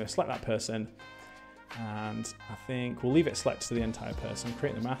with. So I'm going to select that person, and I think we'll leave it selected to the entire person,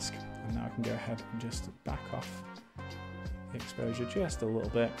 create the mask, and now I can go ahead and just back off the exposure just a little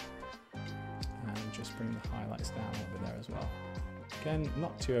bit and just bring the highlights down a little bit there as well. Again,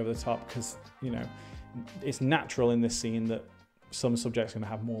 not too over the top, because, you know, it's natural in this scene that some subjects are going to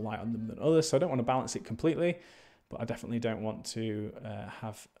have more light on them than others, so I don't want to balance it completely, but I definitely don't want to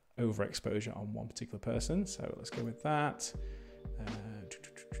have overexposure on one particular person. So let's go with that.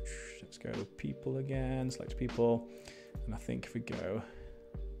 Let's go to people again, select people, and I think if we go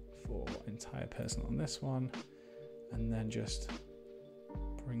for entire person on this one, and then just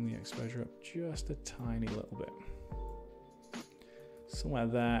bring the exposure up just a tiny little bit, somewhere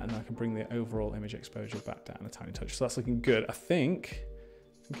there, and then I can bring the overall image exposure back down a tiny touch. So that's looking good. I think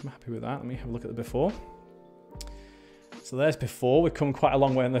I'm happy with that. Let me have a look at the before. So there's before. We've come quite a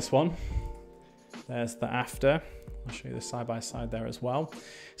long way on this one. There's the after. I'll show you the side by side there as well.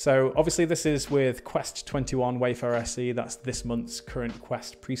 So obviously this is with Quest 21 Wayfarer SE. That's this month's current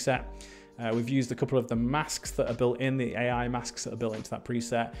Quest preset. We've used a couple of the masks that are built in, the AI masks that are built into that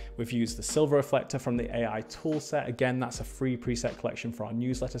preset. We've used the silver reflector from the AI toolset. Again, that's a free preset collection for our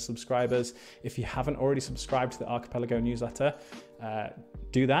newsletter subscribers. If you haven't already subscribed to the Archipelago newsletter,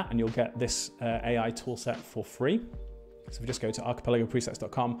 do that and you'll get this AI toolset for free. So if you just go to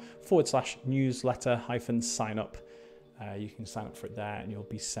archipelagopresets.com/newsletter-sign up, you can sign up for it there and you'll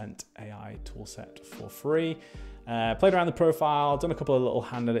be sent AI toolset for free. Played around the profile, done a couple of little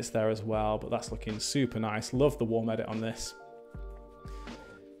hand edits there as well, but that's looking super nice. Love the warm edit on this.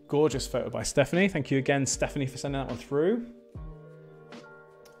 Gorgeous photo by Stephanie. Thank you again, Stephanie, for sending that one through.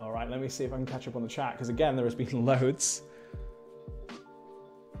 All right, let me see if I can catch up on the chat, because again, there has been loads.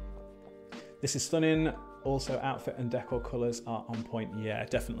 This is stunning. Also, outfit and decor colors are on point. Yeah,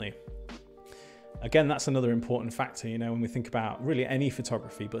 definitely. Again, that's another important factor, you know, when we think about really any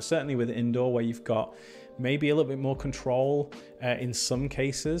photography, but certainly with indoor, where you've got maybe a little bit more control in some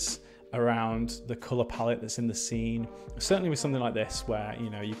cases around the color palette that's in the scene. Certainly with something like this, where, you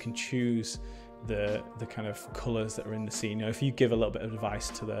know, you can choose the kind of colors that are in the scene. You know, if you give a little bit of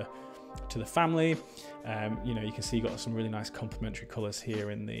advice to the family, you know, you can see you've got some really nice complementary colors here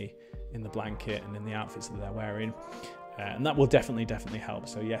in the blanket and in the outfits that they're wearing, and that will definitely help.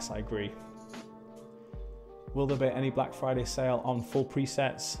 So yes, I agree. Will there be any Black Friday sale on full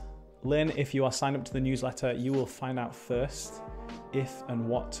presets? Lynn, if you are signed up to the newsletter, you will find out first if and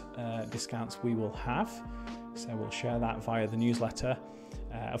what discounts we will have. So we'll share that via the newsletter.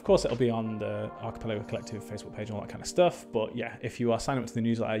 Of course, it'll be on the Archipelago Collective Facebook page and all that kind of stuff. But yeah, if you are signed up to the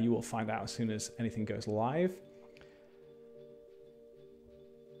newsletter, you will find out as soon as anything goes live.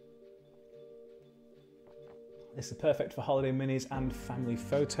 This is perfect for holiday minis and family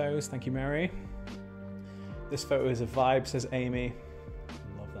photos. Thank you, Mary. This photo is a vibe, says Amy.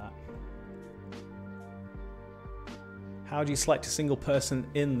 Love that. How do you select a single person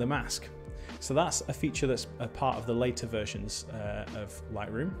in the mask? So that's a feature that's a part of the later versions of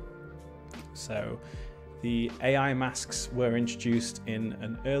Lightroom. So the AI masks were introduced in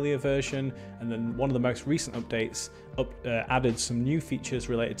an earlier version, and then one of the most recent updates added some new features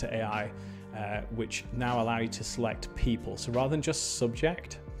related to AI, which now allow you to select people. So rather than just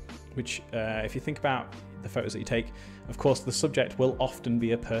subject, which if you think about the photos that you take, of course the subject will often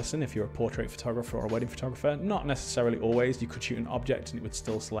be a person if you're a portrait photographer or a wedding photographer. Not necessarily always. You could shoot an object and it would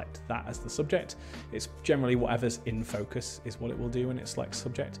still select that as the subject. It's generally whatever's in focus is what it will do when it selects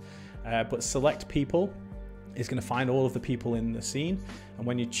subject. But select people is going to find all of the people in the scene, and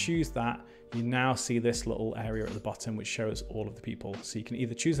when you choose that, you now see this little area at the bottom which shows all of the people. So you can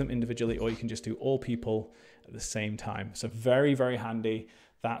either choose them individually or you can just do all people at the same time. So very, very handy.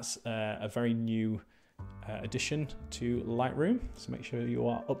 That's a very new addition to Lightroom, so make sure you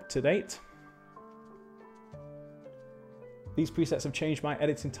are up to date. These presets have changed my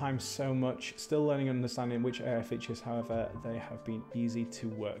editing time so much. Still learning and understanding which AI features, however, they have been easy to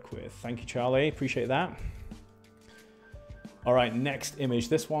work with. Thank you, Charlie, appreciate that. All right, next image.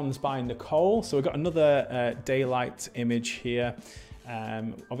 This one's by Nicole. So we've got another daylight image here.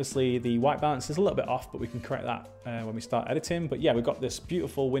 Obviously the white balance is a little bit off, but we can correct that when we start editing. But yeah, we've got this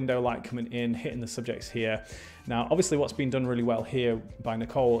beautiful window light coming in, hitting the subjects here. Now, obviously what's been done really well here by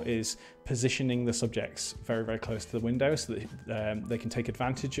Nicole is positioning the subjects very, very close to the window so that they can take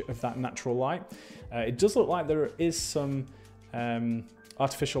advantage of that natural light. It does look like there is some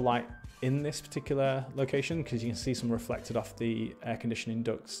artificial light in this particular location, because you can see some reflected off the air conditioning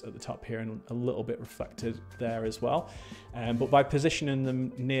ducts at the top here and a little bit reflected there as well. But by positioning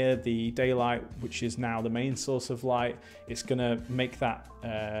them near the daylight, which is now the main source of light, it's going to make that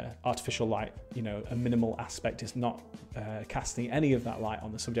artificial light, you know, a minimal aspect. It's not casting any of that light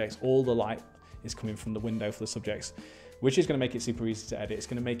on the subjects. All the light is coming from the window for the subjects, which is going to make it super easy to edit. It's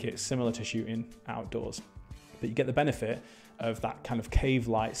going to make it similar to shooting outdoors, but you get the benefit of that kind of cave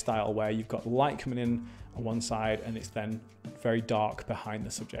light style where you've got light coming in on one side and it's then very dark behind the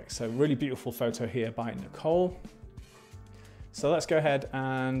subject. So really beautiful photo here by Nicole. So let's go ahead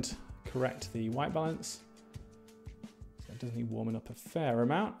and correct the white balance. So it does need warming up a fair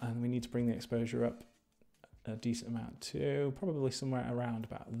amount, and we need to bring the exposure up a decent amount too, probably somewhere around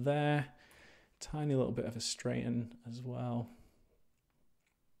about there. Tiny little bit of a straighten as well.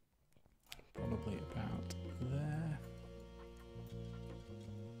 Probably about there.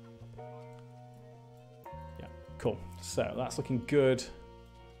 Yeah, cool. So that's looking good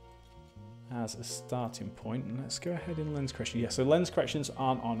as a starting point. And let's go ahead and lens correction. Yeah, so lens corrections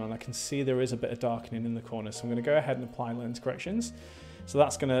aren't on, and I can see there is a bit of darkening in the corner. So I'm going to go ahead and apply lens corrections. So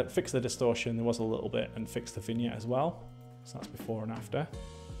that's going to fix the distortion. There was a little bit, and fix the vignette as well. So that's before and after.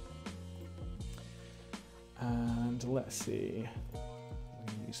 And let's see what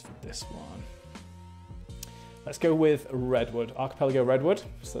we use for this one. Let's go with Redwood, Archipelago Redwood.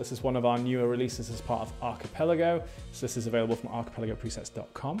 So this is one of our newer releases as part of Archipelago. So this is available from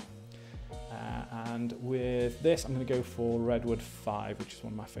archipelagopresets.com. And with this, I'm going to go for Redwood 5, which is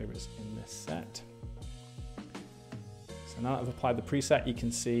one of my favorites in this set. So now that I've applied the preset, you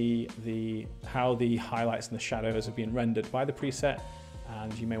can see how the highlights and the shadows are being rendered by the preset.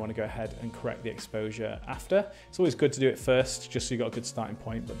 And you may want to go ahead and correct the exposure after. It's always good to do it first, just so you've got a good starting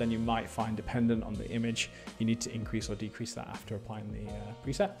point, but then you might find, dependent on the image, you need to increase or decrease that after applying the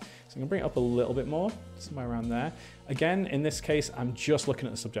preset. So I'm gonna bring it up a little bit more, somewhere around there. Again, in this case, I'm just looking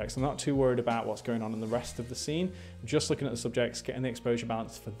at the subjects. I'm not too worried about what's going on in the rest of the scene. I'm just looking at the subjects, getting the exposure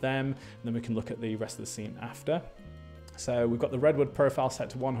balance for them, and then we can look at the rest of the scene after. So we've got the Redwood profile set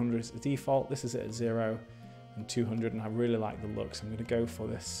to 100 as the default. This is at 0. And 200, and I really like the look, so I'm going to go for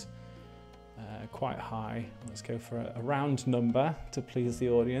this quite high. Let's go for a round number to please the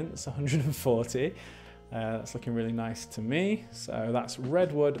audience, 140. That's looking really nice to me. So that's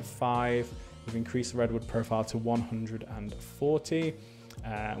Redwood 5. We've increased the Redwood profile to 140,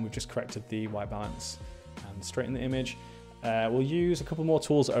 and we've just corrected the white balance and straightened the image. We'll use a couple more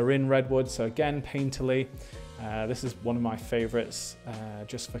tools that are in Redwood. So again, Painterly. This is one of my favorites,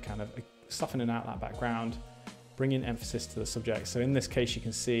 just for kind of softening out that background, bringing emphasis to the subject. So in this case, you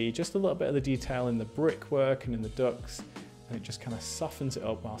can see just a little bit of the detail in the brickwork and in the ducts, and it just kind of softens it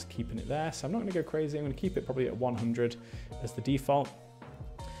up whilst keeping it there. So I'm not going to go crazy. I'm going to keep it probably at 100 as the default.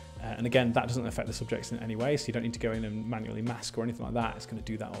 And again, that doesn't affect the subjects in any way, so you don't need to go in and manually mask or anything like that. It's going to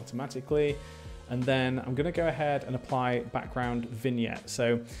do that automatically. And then I'm going to go ahead and apply background vignette.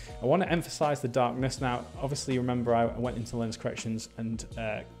 So I want to emphasize the darkness. Now, obviously, remember I went into lens corrections and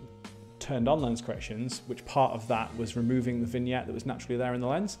turned on lens corrections, which part of that was removing the vignette that was naturally there in the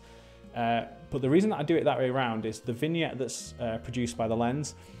lens. But the reason that I do it that way around is the vignette that's produced by the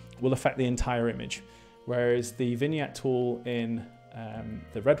lens will affect the entire image, whereas the vignette tool in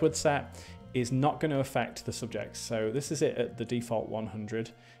the Redwood set is not going to affect the subjects. So this is it at the default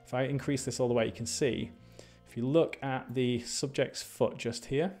 100. If I increase this all the way, you can see, if you look at the subject's foot just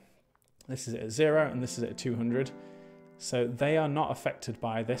here, this is at 0 and this is at 200. So they are not affected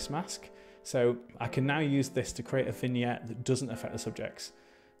by this mask. So I can now use this to create a vignette that doesn't affect the subjects.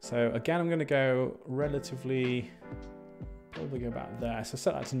 So again, I'm going to go relatively, probably go about there. So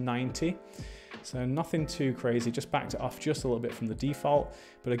set that to 90. So nothing too crazy, just backed it off just a little bit from the default.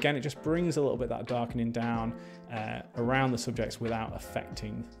 But again, it just brings a little bit of that darkening down around the subjects without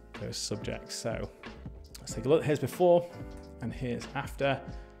affecting those subjects. So let's take a look. Here's before and here's after.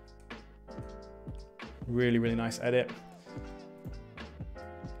 Really, really nice edit.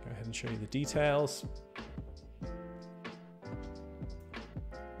 Go ahead and show you the details.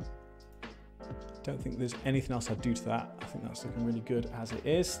 Don't think there's anything else I'd do to that. I think that's looking really good as it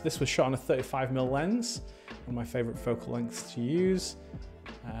is. This was shot on a 35mm lens, one of my favorite focal lengths to use.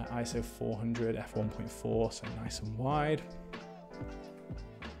 ISO 400 f1.4, so nice and wide.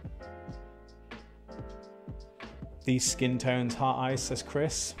 These skin tones, heart eyes, says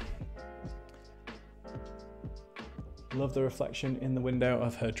Chris. Love the reflection in the window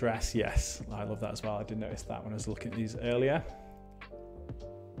of her dress. Yes, I love that as well. I did notice that when I was looking at these earlier.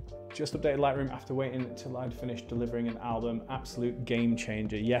 Just updated Lightroom after waiting until I'd finished delivering an album. Absolute game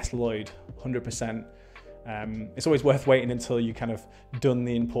changer. Yes, Lloyd, 100%. It's always worth waiting until you kind of done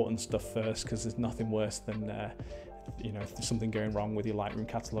the important stuff first, because there's nothing worse than you know, if there's something going wrong with your Lightroom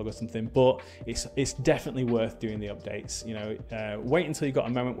catalog or something. But it's definitely worth doing the updates. You know, wait until you've got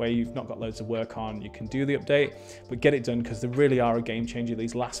a moment where you've not got loads of work on. You can do the update, but get it done, because they really are a game changer.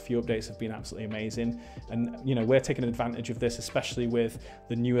 These last few updates have been absolutely amazing, and you know, we're taking advantage of this, especially with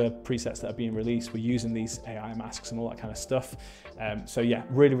the newer presets that are being released. We're using these AI masks and all that kind of stuff. So yeah,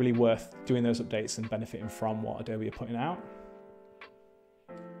 really, really worth doing those updates and benefiting from what Adobe are putting out.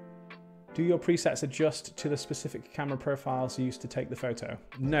 Do your presets adjust to the specific camera profiles used to take the photo?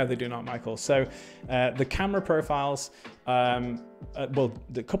 No, they do not, Michael. So the camera profiles, well,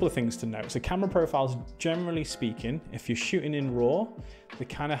 a couple of things to note. So camera profiles, generally speaking, if you're shooting in RAW, they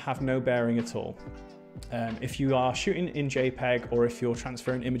kind of have no bearing at all. If you are shooting in JPEG, or if you're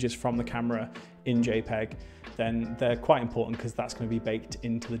transferring images from the camera in JPEG, then they're quite important because that's going to be baked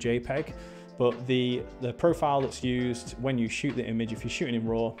into the JPEG. But the profile that's used when you shoot the image, if you're shooting in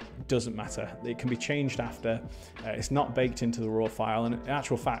RAW, doesn't matter. It can be changed after. It's not baked into the RAW file. And in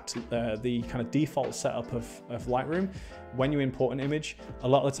actual fact, the kind of default setup of Lightroom, when you import an image, a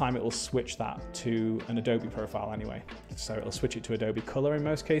lot of the time it will switch that to an Adobe profile anyway. So it'll switch it to Adobe Color in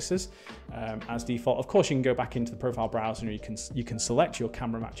most cases as default. Of course, you can go back into the profile browser and you can select your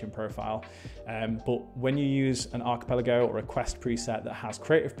camera matching profile. But when you use an Archipelago or a Quest preset that has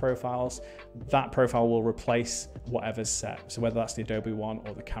creative profiles, that profile will replace whatever's set. So whether that's the Adobe one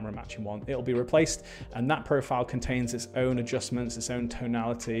or the camera matching one, it'll be replaced. And that profile contains its own adjustments, its own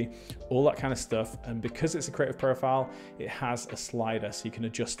tonality, all that kind of stuff. And because it's a creative profile, it has a slider so you can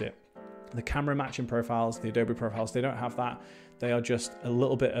adjust it. The camera matching profiles, the Adobe profiles, they don't have that. They are just a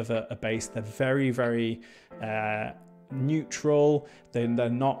little bit of a base. They're very, very neutral. They're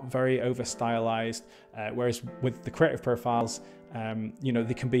not very over stylized. Whereas with the creative profiles, you know,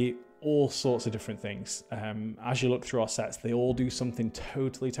 they can be all sorts of different things. As you look through our sets, they all do something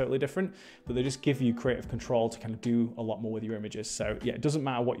totally different, but they just give you creative control to kind of do a lot more with your images. So yeah, it doesn't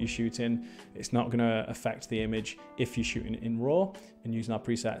matter what you shoot in. It's not gonna affect the image. If you're shooting in RAW and using our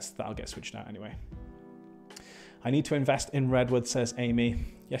presets, that'll get switched out anyway. I need to invest in Redwood, says Amy.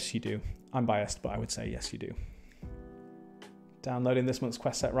 Yes, you do. I'm biased, but I would say yes, you do. Downloading this month's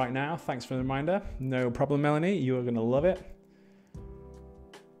Quest set right now. Thanks for the reminder. No problem, Melanie. You are gonna love it.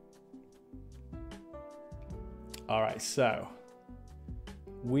 All right, so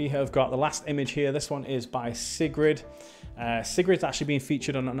we have got the last image here. This one is by Sigrid. Sigrid's actually been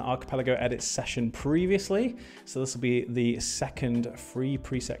featured on an Archipelago Edits session previously. So this will be the second free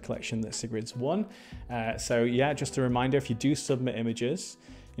preset collection that Sigrid's won. So yeah, just a reminder, if you do submit images,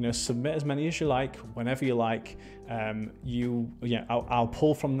 you know, submit as many as you like, whenever you like. I'll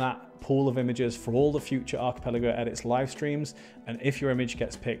pull from that pool of images for all the future Archipelago Edits live streams. And if your image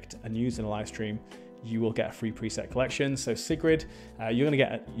gets picked and used in a live stream, you will get a free preset collection. So Sigrid, you're gonna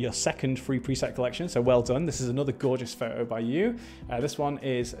get your second free preset collection, so well done. This is another gorgeous photo by you. This one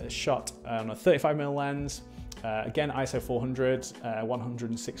is shot on a 35mm lens, again ISO 400,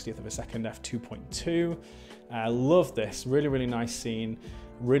 160th of a second f2.2. Love this, really nice scene,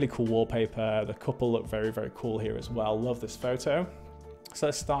 really cool wallpaper. The couple look very cool here as well. Love this photo. So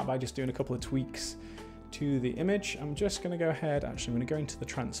let's start by just doing a couple of tweaks to the image. I'm just gonna go ahead, actually I'm gonna go into the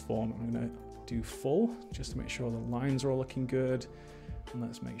transform. I'm gonna do full just to make sure the lines are all looking good, and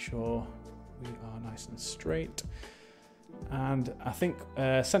let's make sure we are nice and straight. And I think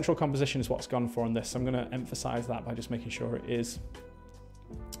central composition is what's gone for on this. I'm going to emphasize that by just making sure it is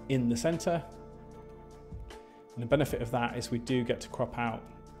in the center. And the benefit of that is we do get to crop out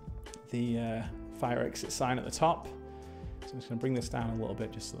the fire exit sign at the top. So I'm just going to bring this down a little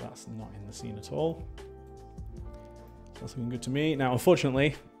bit just so that's not in the scene at all. So that's looking good to me. Now,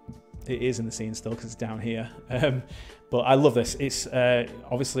 unfortunately, it is in the scene still because it's down here. But I love this. It's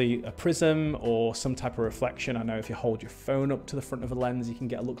obviously a prism or some type of reflection. I know if you hold your phone up to the front of a lens, you can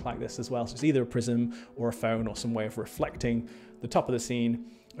get a look like this as well. So it's either a prism or a phone or some way of reflecting the top of the scene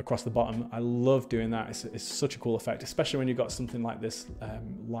across the bottom. I love doing that. It's such a cool effect, especially when you've got something like this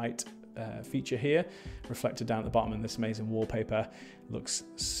light feature here reflected down at the bottom, and this amazing wallpaper looks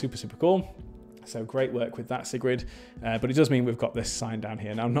super cool. So great work with that, Sigrid. But it does mean we've got this sign down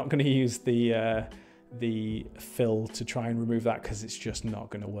here. Now I'm not going to use the fill to try and remove that because it's just not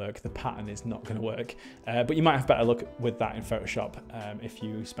going to work. The pattern is not going to work. But you might have better look with that in Photoshop if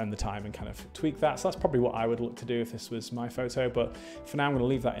you spend the time and kind of tweak that. So that's probably what I would look to do if this was my photo. But for now, I'm going to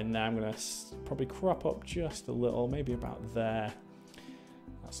leave that in there. I'm going to probably crop up just a little, maybe about there.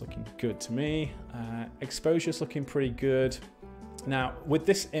 That's looking good to me. Exposure's looking pretty good. Now with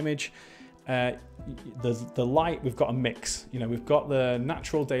this image, the light, we've got a mix. You know, we've got the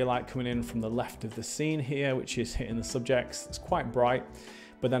natural daylight coming in from the left of the scene here, which is hitting the subjects. It's quite bright,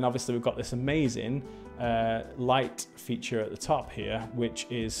 but then obviously we've got this amazing light feature at the top here, which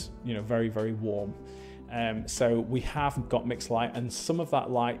is, you know, very warm. So we have got mixed light, and some of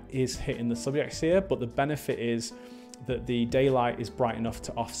that light is hitting the subjects here, but the benefit is that the daylight is bright enough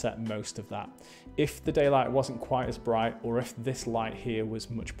to offset most of that. If the daylight wasn't quite as bright, or if this light here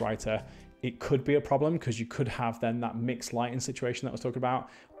was much brighter, it could be a problem because you could have then that mixed lighting situation that I was talking about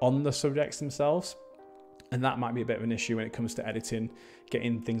on the subjects themselves. And that might be a bit of an issue when it comes to editing,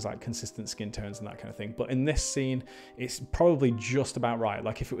 getting things like consistent skin tones and that kind of thing. But in this scene, it's probably just about right.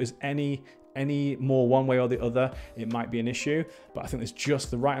 Like if it was any more one way or the other, it might be an issue. But I think there's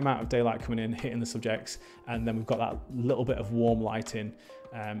just the right amount of daylight coming in, hitting the subjects. And then we've got that little bit of warm lighting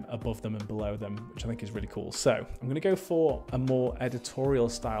above them and below them, which I think is really cool. So I'm gonna go for a more editorial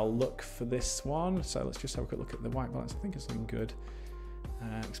style look for this one. So let's just have a quick look at the white balance. I think it's looking good.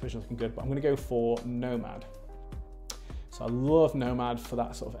 Exposure looking good, but I'm gonna go for Nomad. So I love Nomad for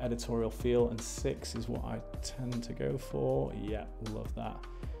that sort of editorial feel, and 6 is what I tend to go for. Yeah, love that.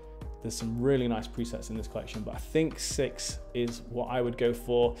 There's some really nice presets in this collection, but I think 6 is what I would go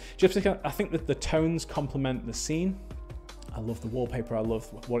for. Just because I think that the tones complement the scene. I love the wallpaper, I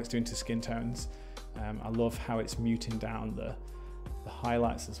love what it's doing to skin tones. I love how it's muting down the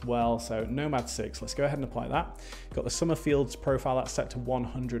highlights as well. So Nomad 6, let's go ahead and apply that. Got the Summer Fields profile, that's set to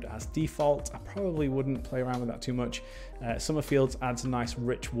 100 as default. I probably wouldn't play around with that too much. Summer Fields adds a nice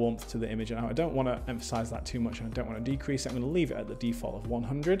rich warmth to the image, and I don't want to emphasize that too much, and I don't want to decrease it. I'm going to leave it at the default of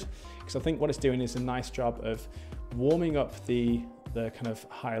 100, because I think what it's doing is a nice job of warming up the kind of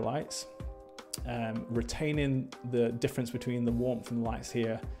highlights, retaining the difference between the warmth and the lights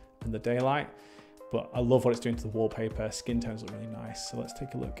here and the daylight. But I love what it's doing to the wallpaper. Skin tones look really nice. So let's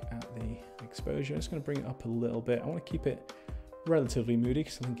take a look at the exposure. I'm just gonna bring it up a little bit. I wanna keep it relatively moody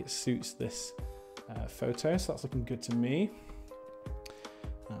because I think it suits this photo. So that's looking good to me.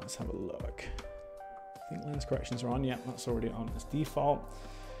 Let's have a look. I think lens corrections are on. Yeah, that's already on as default.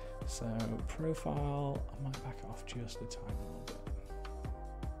 So profile, I might back it off just a tiny little bit.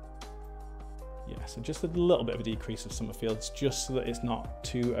 Yeah, so just a little bit of a decrease of Summer Fields, just so that it's not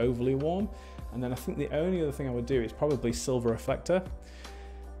too overly warm. And then I think the only other thing I would do is probably Silver Reflector,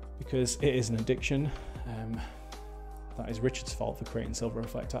 because it is an addiction. That is Richard's fault for creating Silver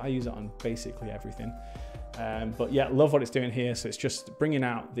Reflector. I use it on basically everything. But yeah, love what it's doing here. So it's just bringing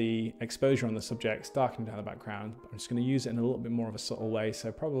out the exposure on the subjects, darkening down the background. I'm just going to use it in a little bit more of a subtle way. So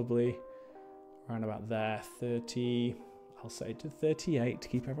probably around about there, 30, I'll say to 38 to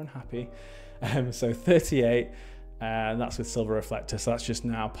keep everyone happy. So 38, and that's with Silver Reflector. So that's just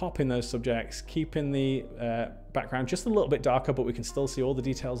now popping those subjects, keeping the background just a little bit darker, but we can still see all the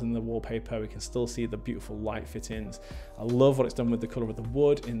details in the wallpaper. We can still see the beautiful light fit-ins. I love what it's done with the color of the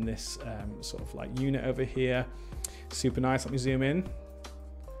wood in this sort of like unit over here. Super nice. Let me zoom in.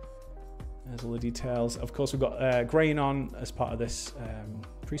 There's all the details. Of course, we've got grain on as part of this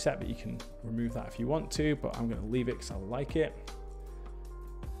preset, but you can remove that if you want to, but I'm going to leave it because I like it.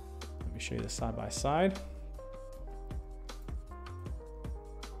 Let me show you the side by side.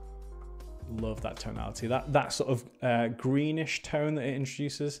 Love that tonality, that sort of greenish tone that it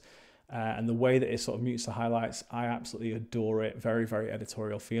introduces, and the way that it sort of mutes the highlights. I absolutely adore it. Very, very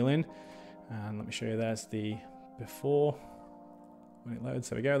editorial feeling. And let me show you, there's the before when it loads.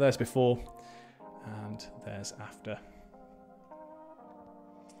 There we go, there's before and there's after.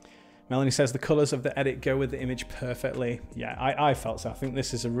 Melanie says the colors of the edit go with the image perfectly. Yeah, I felt so. I think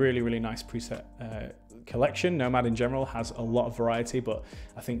this is a really, really nice preset collection. Nomad in general has a lot of variety, but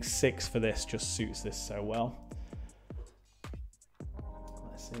I think 6 for this just suits this so well.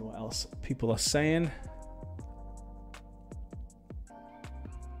 Let's see what else people are saying.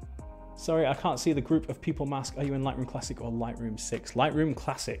 Sorry, I can't see the group of people mask. Are you in Lightroom Classic or Lightroom 6? Lightroom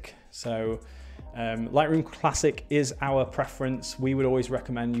Classic. So Lightroom Classic is our preference. We would always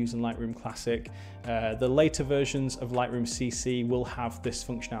recommend using Lightroom Classic. The later versions of Lightroom CC will have this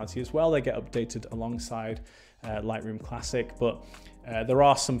functionality as well. They get updated alongside Lightroom Classic, but there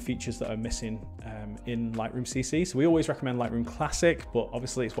are some features that are missing in Lightroom CC. So we always recommend Lightroom Classic, but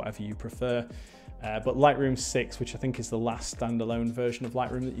obviously it's whatever you prefer. But Lightroom 6, which I think is the last standalone version of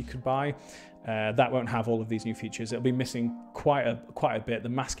Lightroom that you could buy, that won't have all of these new features. It'll be missing quite a bit. The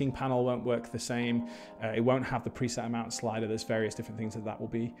masking panel won't work the same. It won't have the preset amount slider. There's various different things that will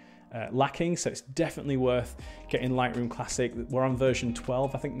be lacking. So it's definitely worth getting Lightroom Classic. We're on version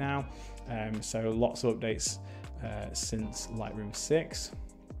 12, I think now. So lots of updates since Lightroom 6.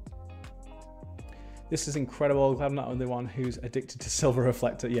 This is incredible. Glad I'm not the only one who's addicted to Silver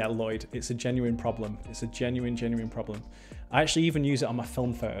Reflector. Yeah, Lloyd, it's a genuine problem. It's a genuine problem. I actually even use it on my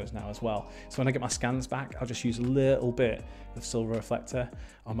film photos now as well. So when I get my scans back, I'll just use a little bit of Silver Reflector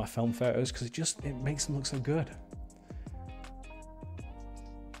on my film photos because it makes them look so good.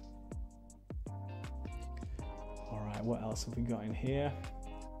 All right, what else have we got in here?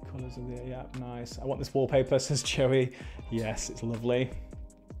 Colors of the, yeah, nice. I want this wallpaper, says Joey. Yes, it's lovely.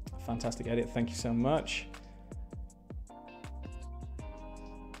 Fantastic edit, thank you so much.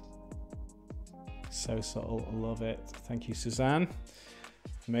 So subtle, love it. Thank you, Suzanne.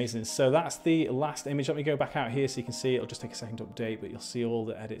 Amazing. So that's the last image. Let me go back out here so you can see. It'll just take a second to update, but you'll see all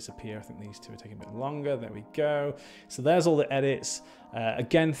the edits appear. I think these two are taking a bit longer. There we go. So there's all the edits.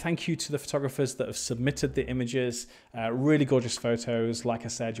 Again, thank you to the photographers that have submitted the images. Really gorgeous photos. Like I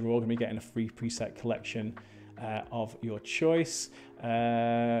said, you're all going to be getting a free preset collection of your choice.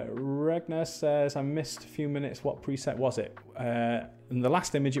 Regner says, I missed a few minutes. What preset was it? In the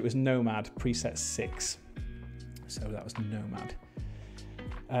last image, it was Nomad, preset 6. So that was Nomad.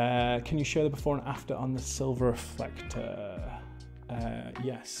 Can you show the before and after on the silver reflector?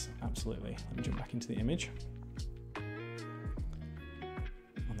 Yes, absolutely. Let me jump back into the image.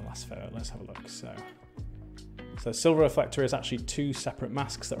 On the last photo, let's have a look. So silver reflector is actually 2 separate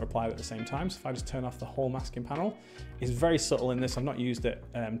masks that are applied at the same time. So if I just turn off the whole masking panel, it's very subtle in this. I've not used it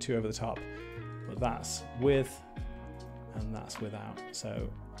too over the top, but that's with and that's without. So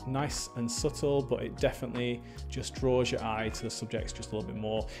nice and subtle, but it definitely just draws your eye to the subjects just a little bit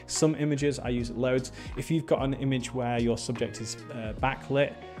more. Some images I use it loads. If you've got an image where your subject is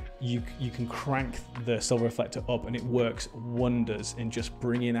backlit, you can crank the silver reflector up and it works wonders in just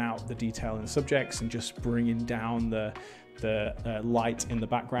bringing out the detail in the subjects and just bringing down the light in the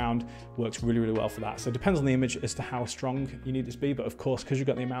background. Works really, really well for that. So it depends on the image as to how strong you need it to be, but of course, because you've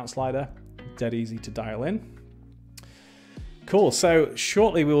got the amount slider, dead easy to dial in. Cool, so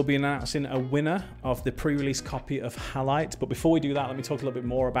shortly we will be announcing a winner of the pre-release copy of Halite. But before we do that, let me talk a little bit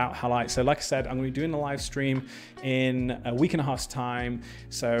more about Halite. So like I said, I'm going to be doing a live stream in a week and a half's time.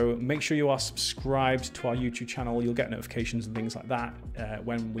 So make sure you are subscribed to our YouTube channel. You'll get notifications and things like that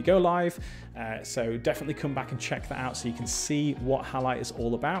when we go live. So definitely come back and check that out so you can see what Halite is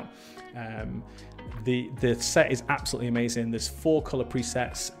all about. The set is absolutely amazing. There's 4 color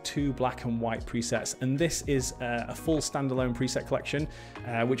presets, 2 black and white presets, and this is a full standalone preset collection,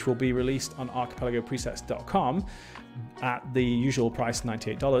 which will be released on archipelagopresets.com at the usual price,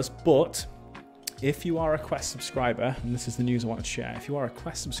 $98. But if you are a Quest subscriber, and this is the news I wanted to share, if you are a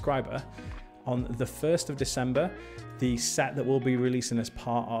Quest subscriber, on the 1st of December, the set that we'll be releasing as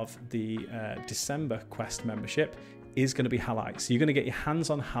part of the December Quest membership is going to be Halite. So you're going to get your hands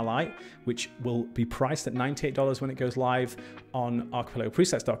on Halite, which will be priced at $98 when it goes live on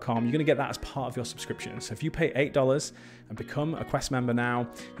archipelagopresets.com. You're going to get that as part of your subscription. So if you pay $8 and become a Quest member now,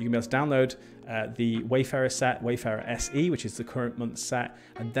 you can be able to download the Wayfarer set, Wayfarer SE, which is the current month set.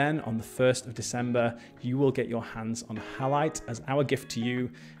 And then on the 1st of December, you will get your hands on Halite as our gift to you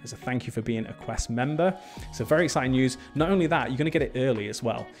as a thank you for being a Quest member. So very exciting news. Not only that, you're going to get it early as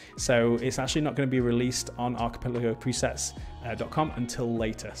well. So it's actually not going to be released on archipelagopresets.com until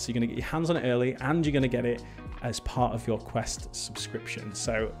later. So you're going to get your hands on it early and you're going to get it as part of your Quest subscription.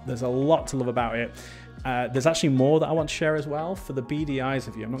 So there's a lot to love about it. There's actually more that I want to share as well for the BDIs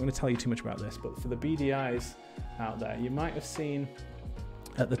of you. I'm not going to tell you too much about this, but for the BDIs out there, you might have seen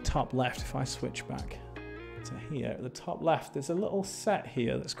at the top left, if I switch back to here, at the top left, there's a little set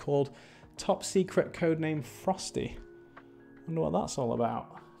here that's called Top Secret Codename Frosty. I wonder what that's all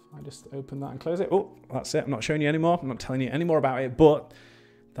about. If I just open that and close it. Oh, that's it. I'm not showing you anymore. I'm not telling you any more about it, but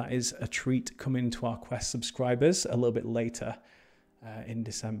that is a treat coming to our Quest subscribers a little bit later in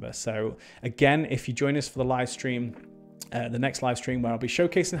December. So again, if you join us for the live stream, the next live stream where I'll be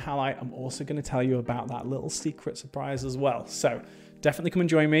showcasing Halite, I'm also going to tell you about that little secret surprise as well. So definitely come and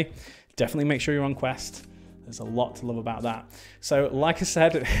join me. Definitely make sure you're on Quest. There's a lot to love about that. So like I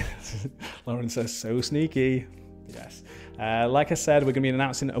said, Lauren says, so sneaky. Yes. Like I said, we're going to be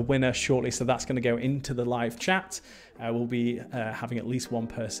announcing a winner shortly. So that's going to go into the live chat. We'll be having at least one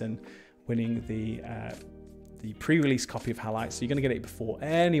person winning the pre-release copy of Halite. So you're going to get it before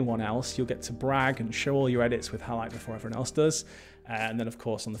anyone else. You'll get to brag and show all your edits with Halite before everyone else does. And then of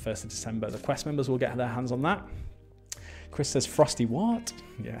course on the 1st of December, the Quest members will get their hands on that. Chris says, Frosty what?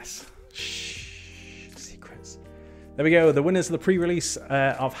 Yes. Shh, secrets. There we go. The winners of the pre-release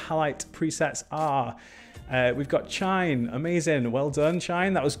of Halite presets are we've got Chine. Amazing. Well done,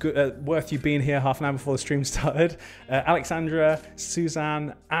 Chine. That was good. Worth you being here half an hour before the stream started. Alexandra,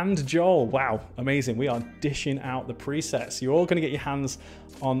 Suzanne, and Joel. Wow, amazing. We are dishing out the presets. You're all going to get your hands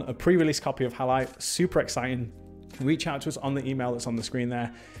on a pre-release copy of Halite. Super exciting. Reach out to us on the email that's on the screen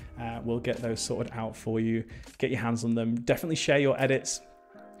there. We'll get those sorted out for you. Get your hands on them. Definitely share your edits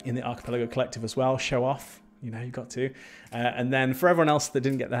in the Archipelago Collective as well. Show off. You know, you've got to. And then for everyone else that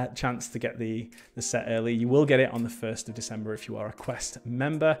didn't get that chance to get the set early, you will get it on the 1st of December if you are a Quest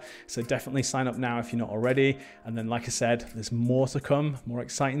member. So definitely sign up now if you're not already. And then, like I said, there's more to come, more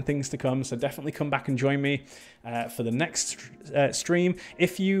exciting things to come. So definitely come back and join me for the next stream.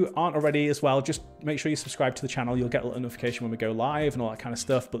 If you aren't already as well, just make sure you subscribe to the channel. You'll get a little notification when we go live and all that kind of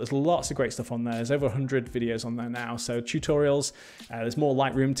stuff. But there's lots of great stuff on there. There's over 100 videos on there now. So tutorials, there's more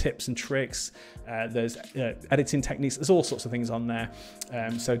Lightroom tips and tricks. There's editing techniques. There's all sorts of things on there.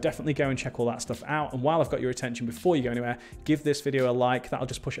 So definitely go and check all that stuff out. And while I've got your attention, before you go anywhere, give this video a like. That'll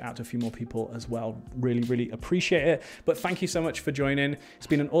just push it out to a few more people as well. Really, really appreciate it. But thank you so much for joining. It's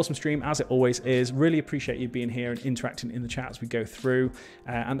been an awesome stream, as it always is. Really appreciate you being here and interacting in the chat as we go through.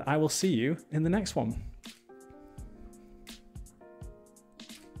 And I will see you in the next one.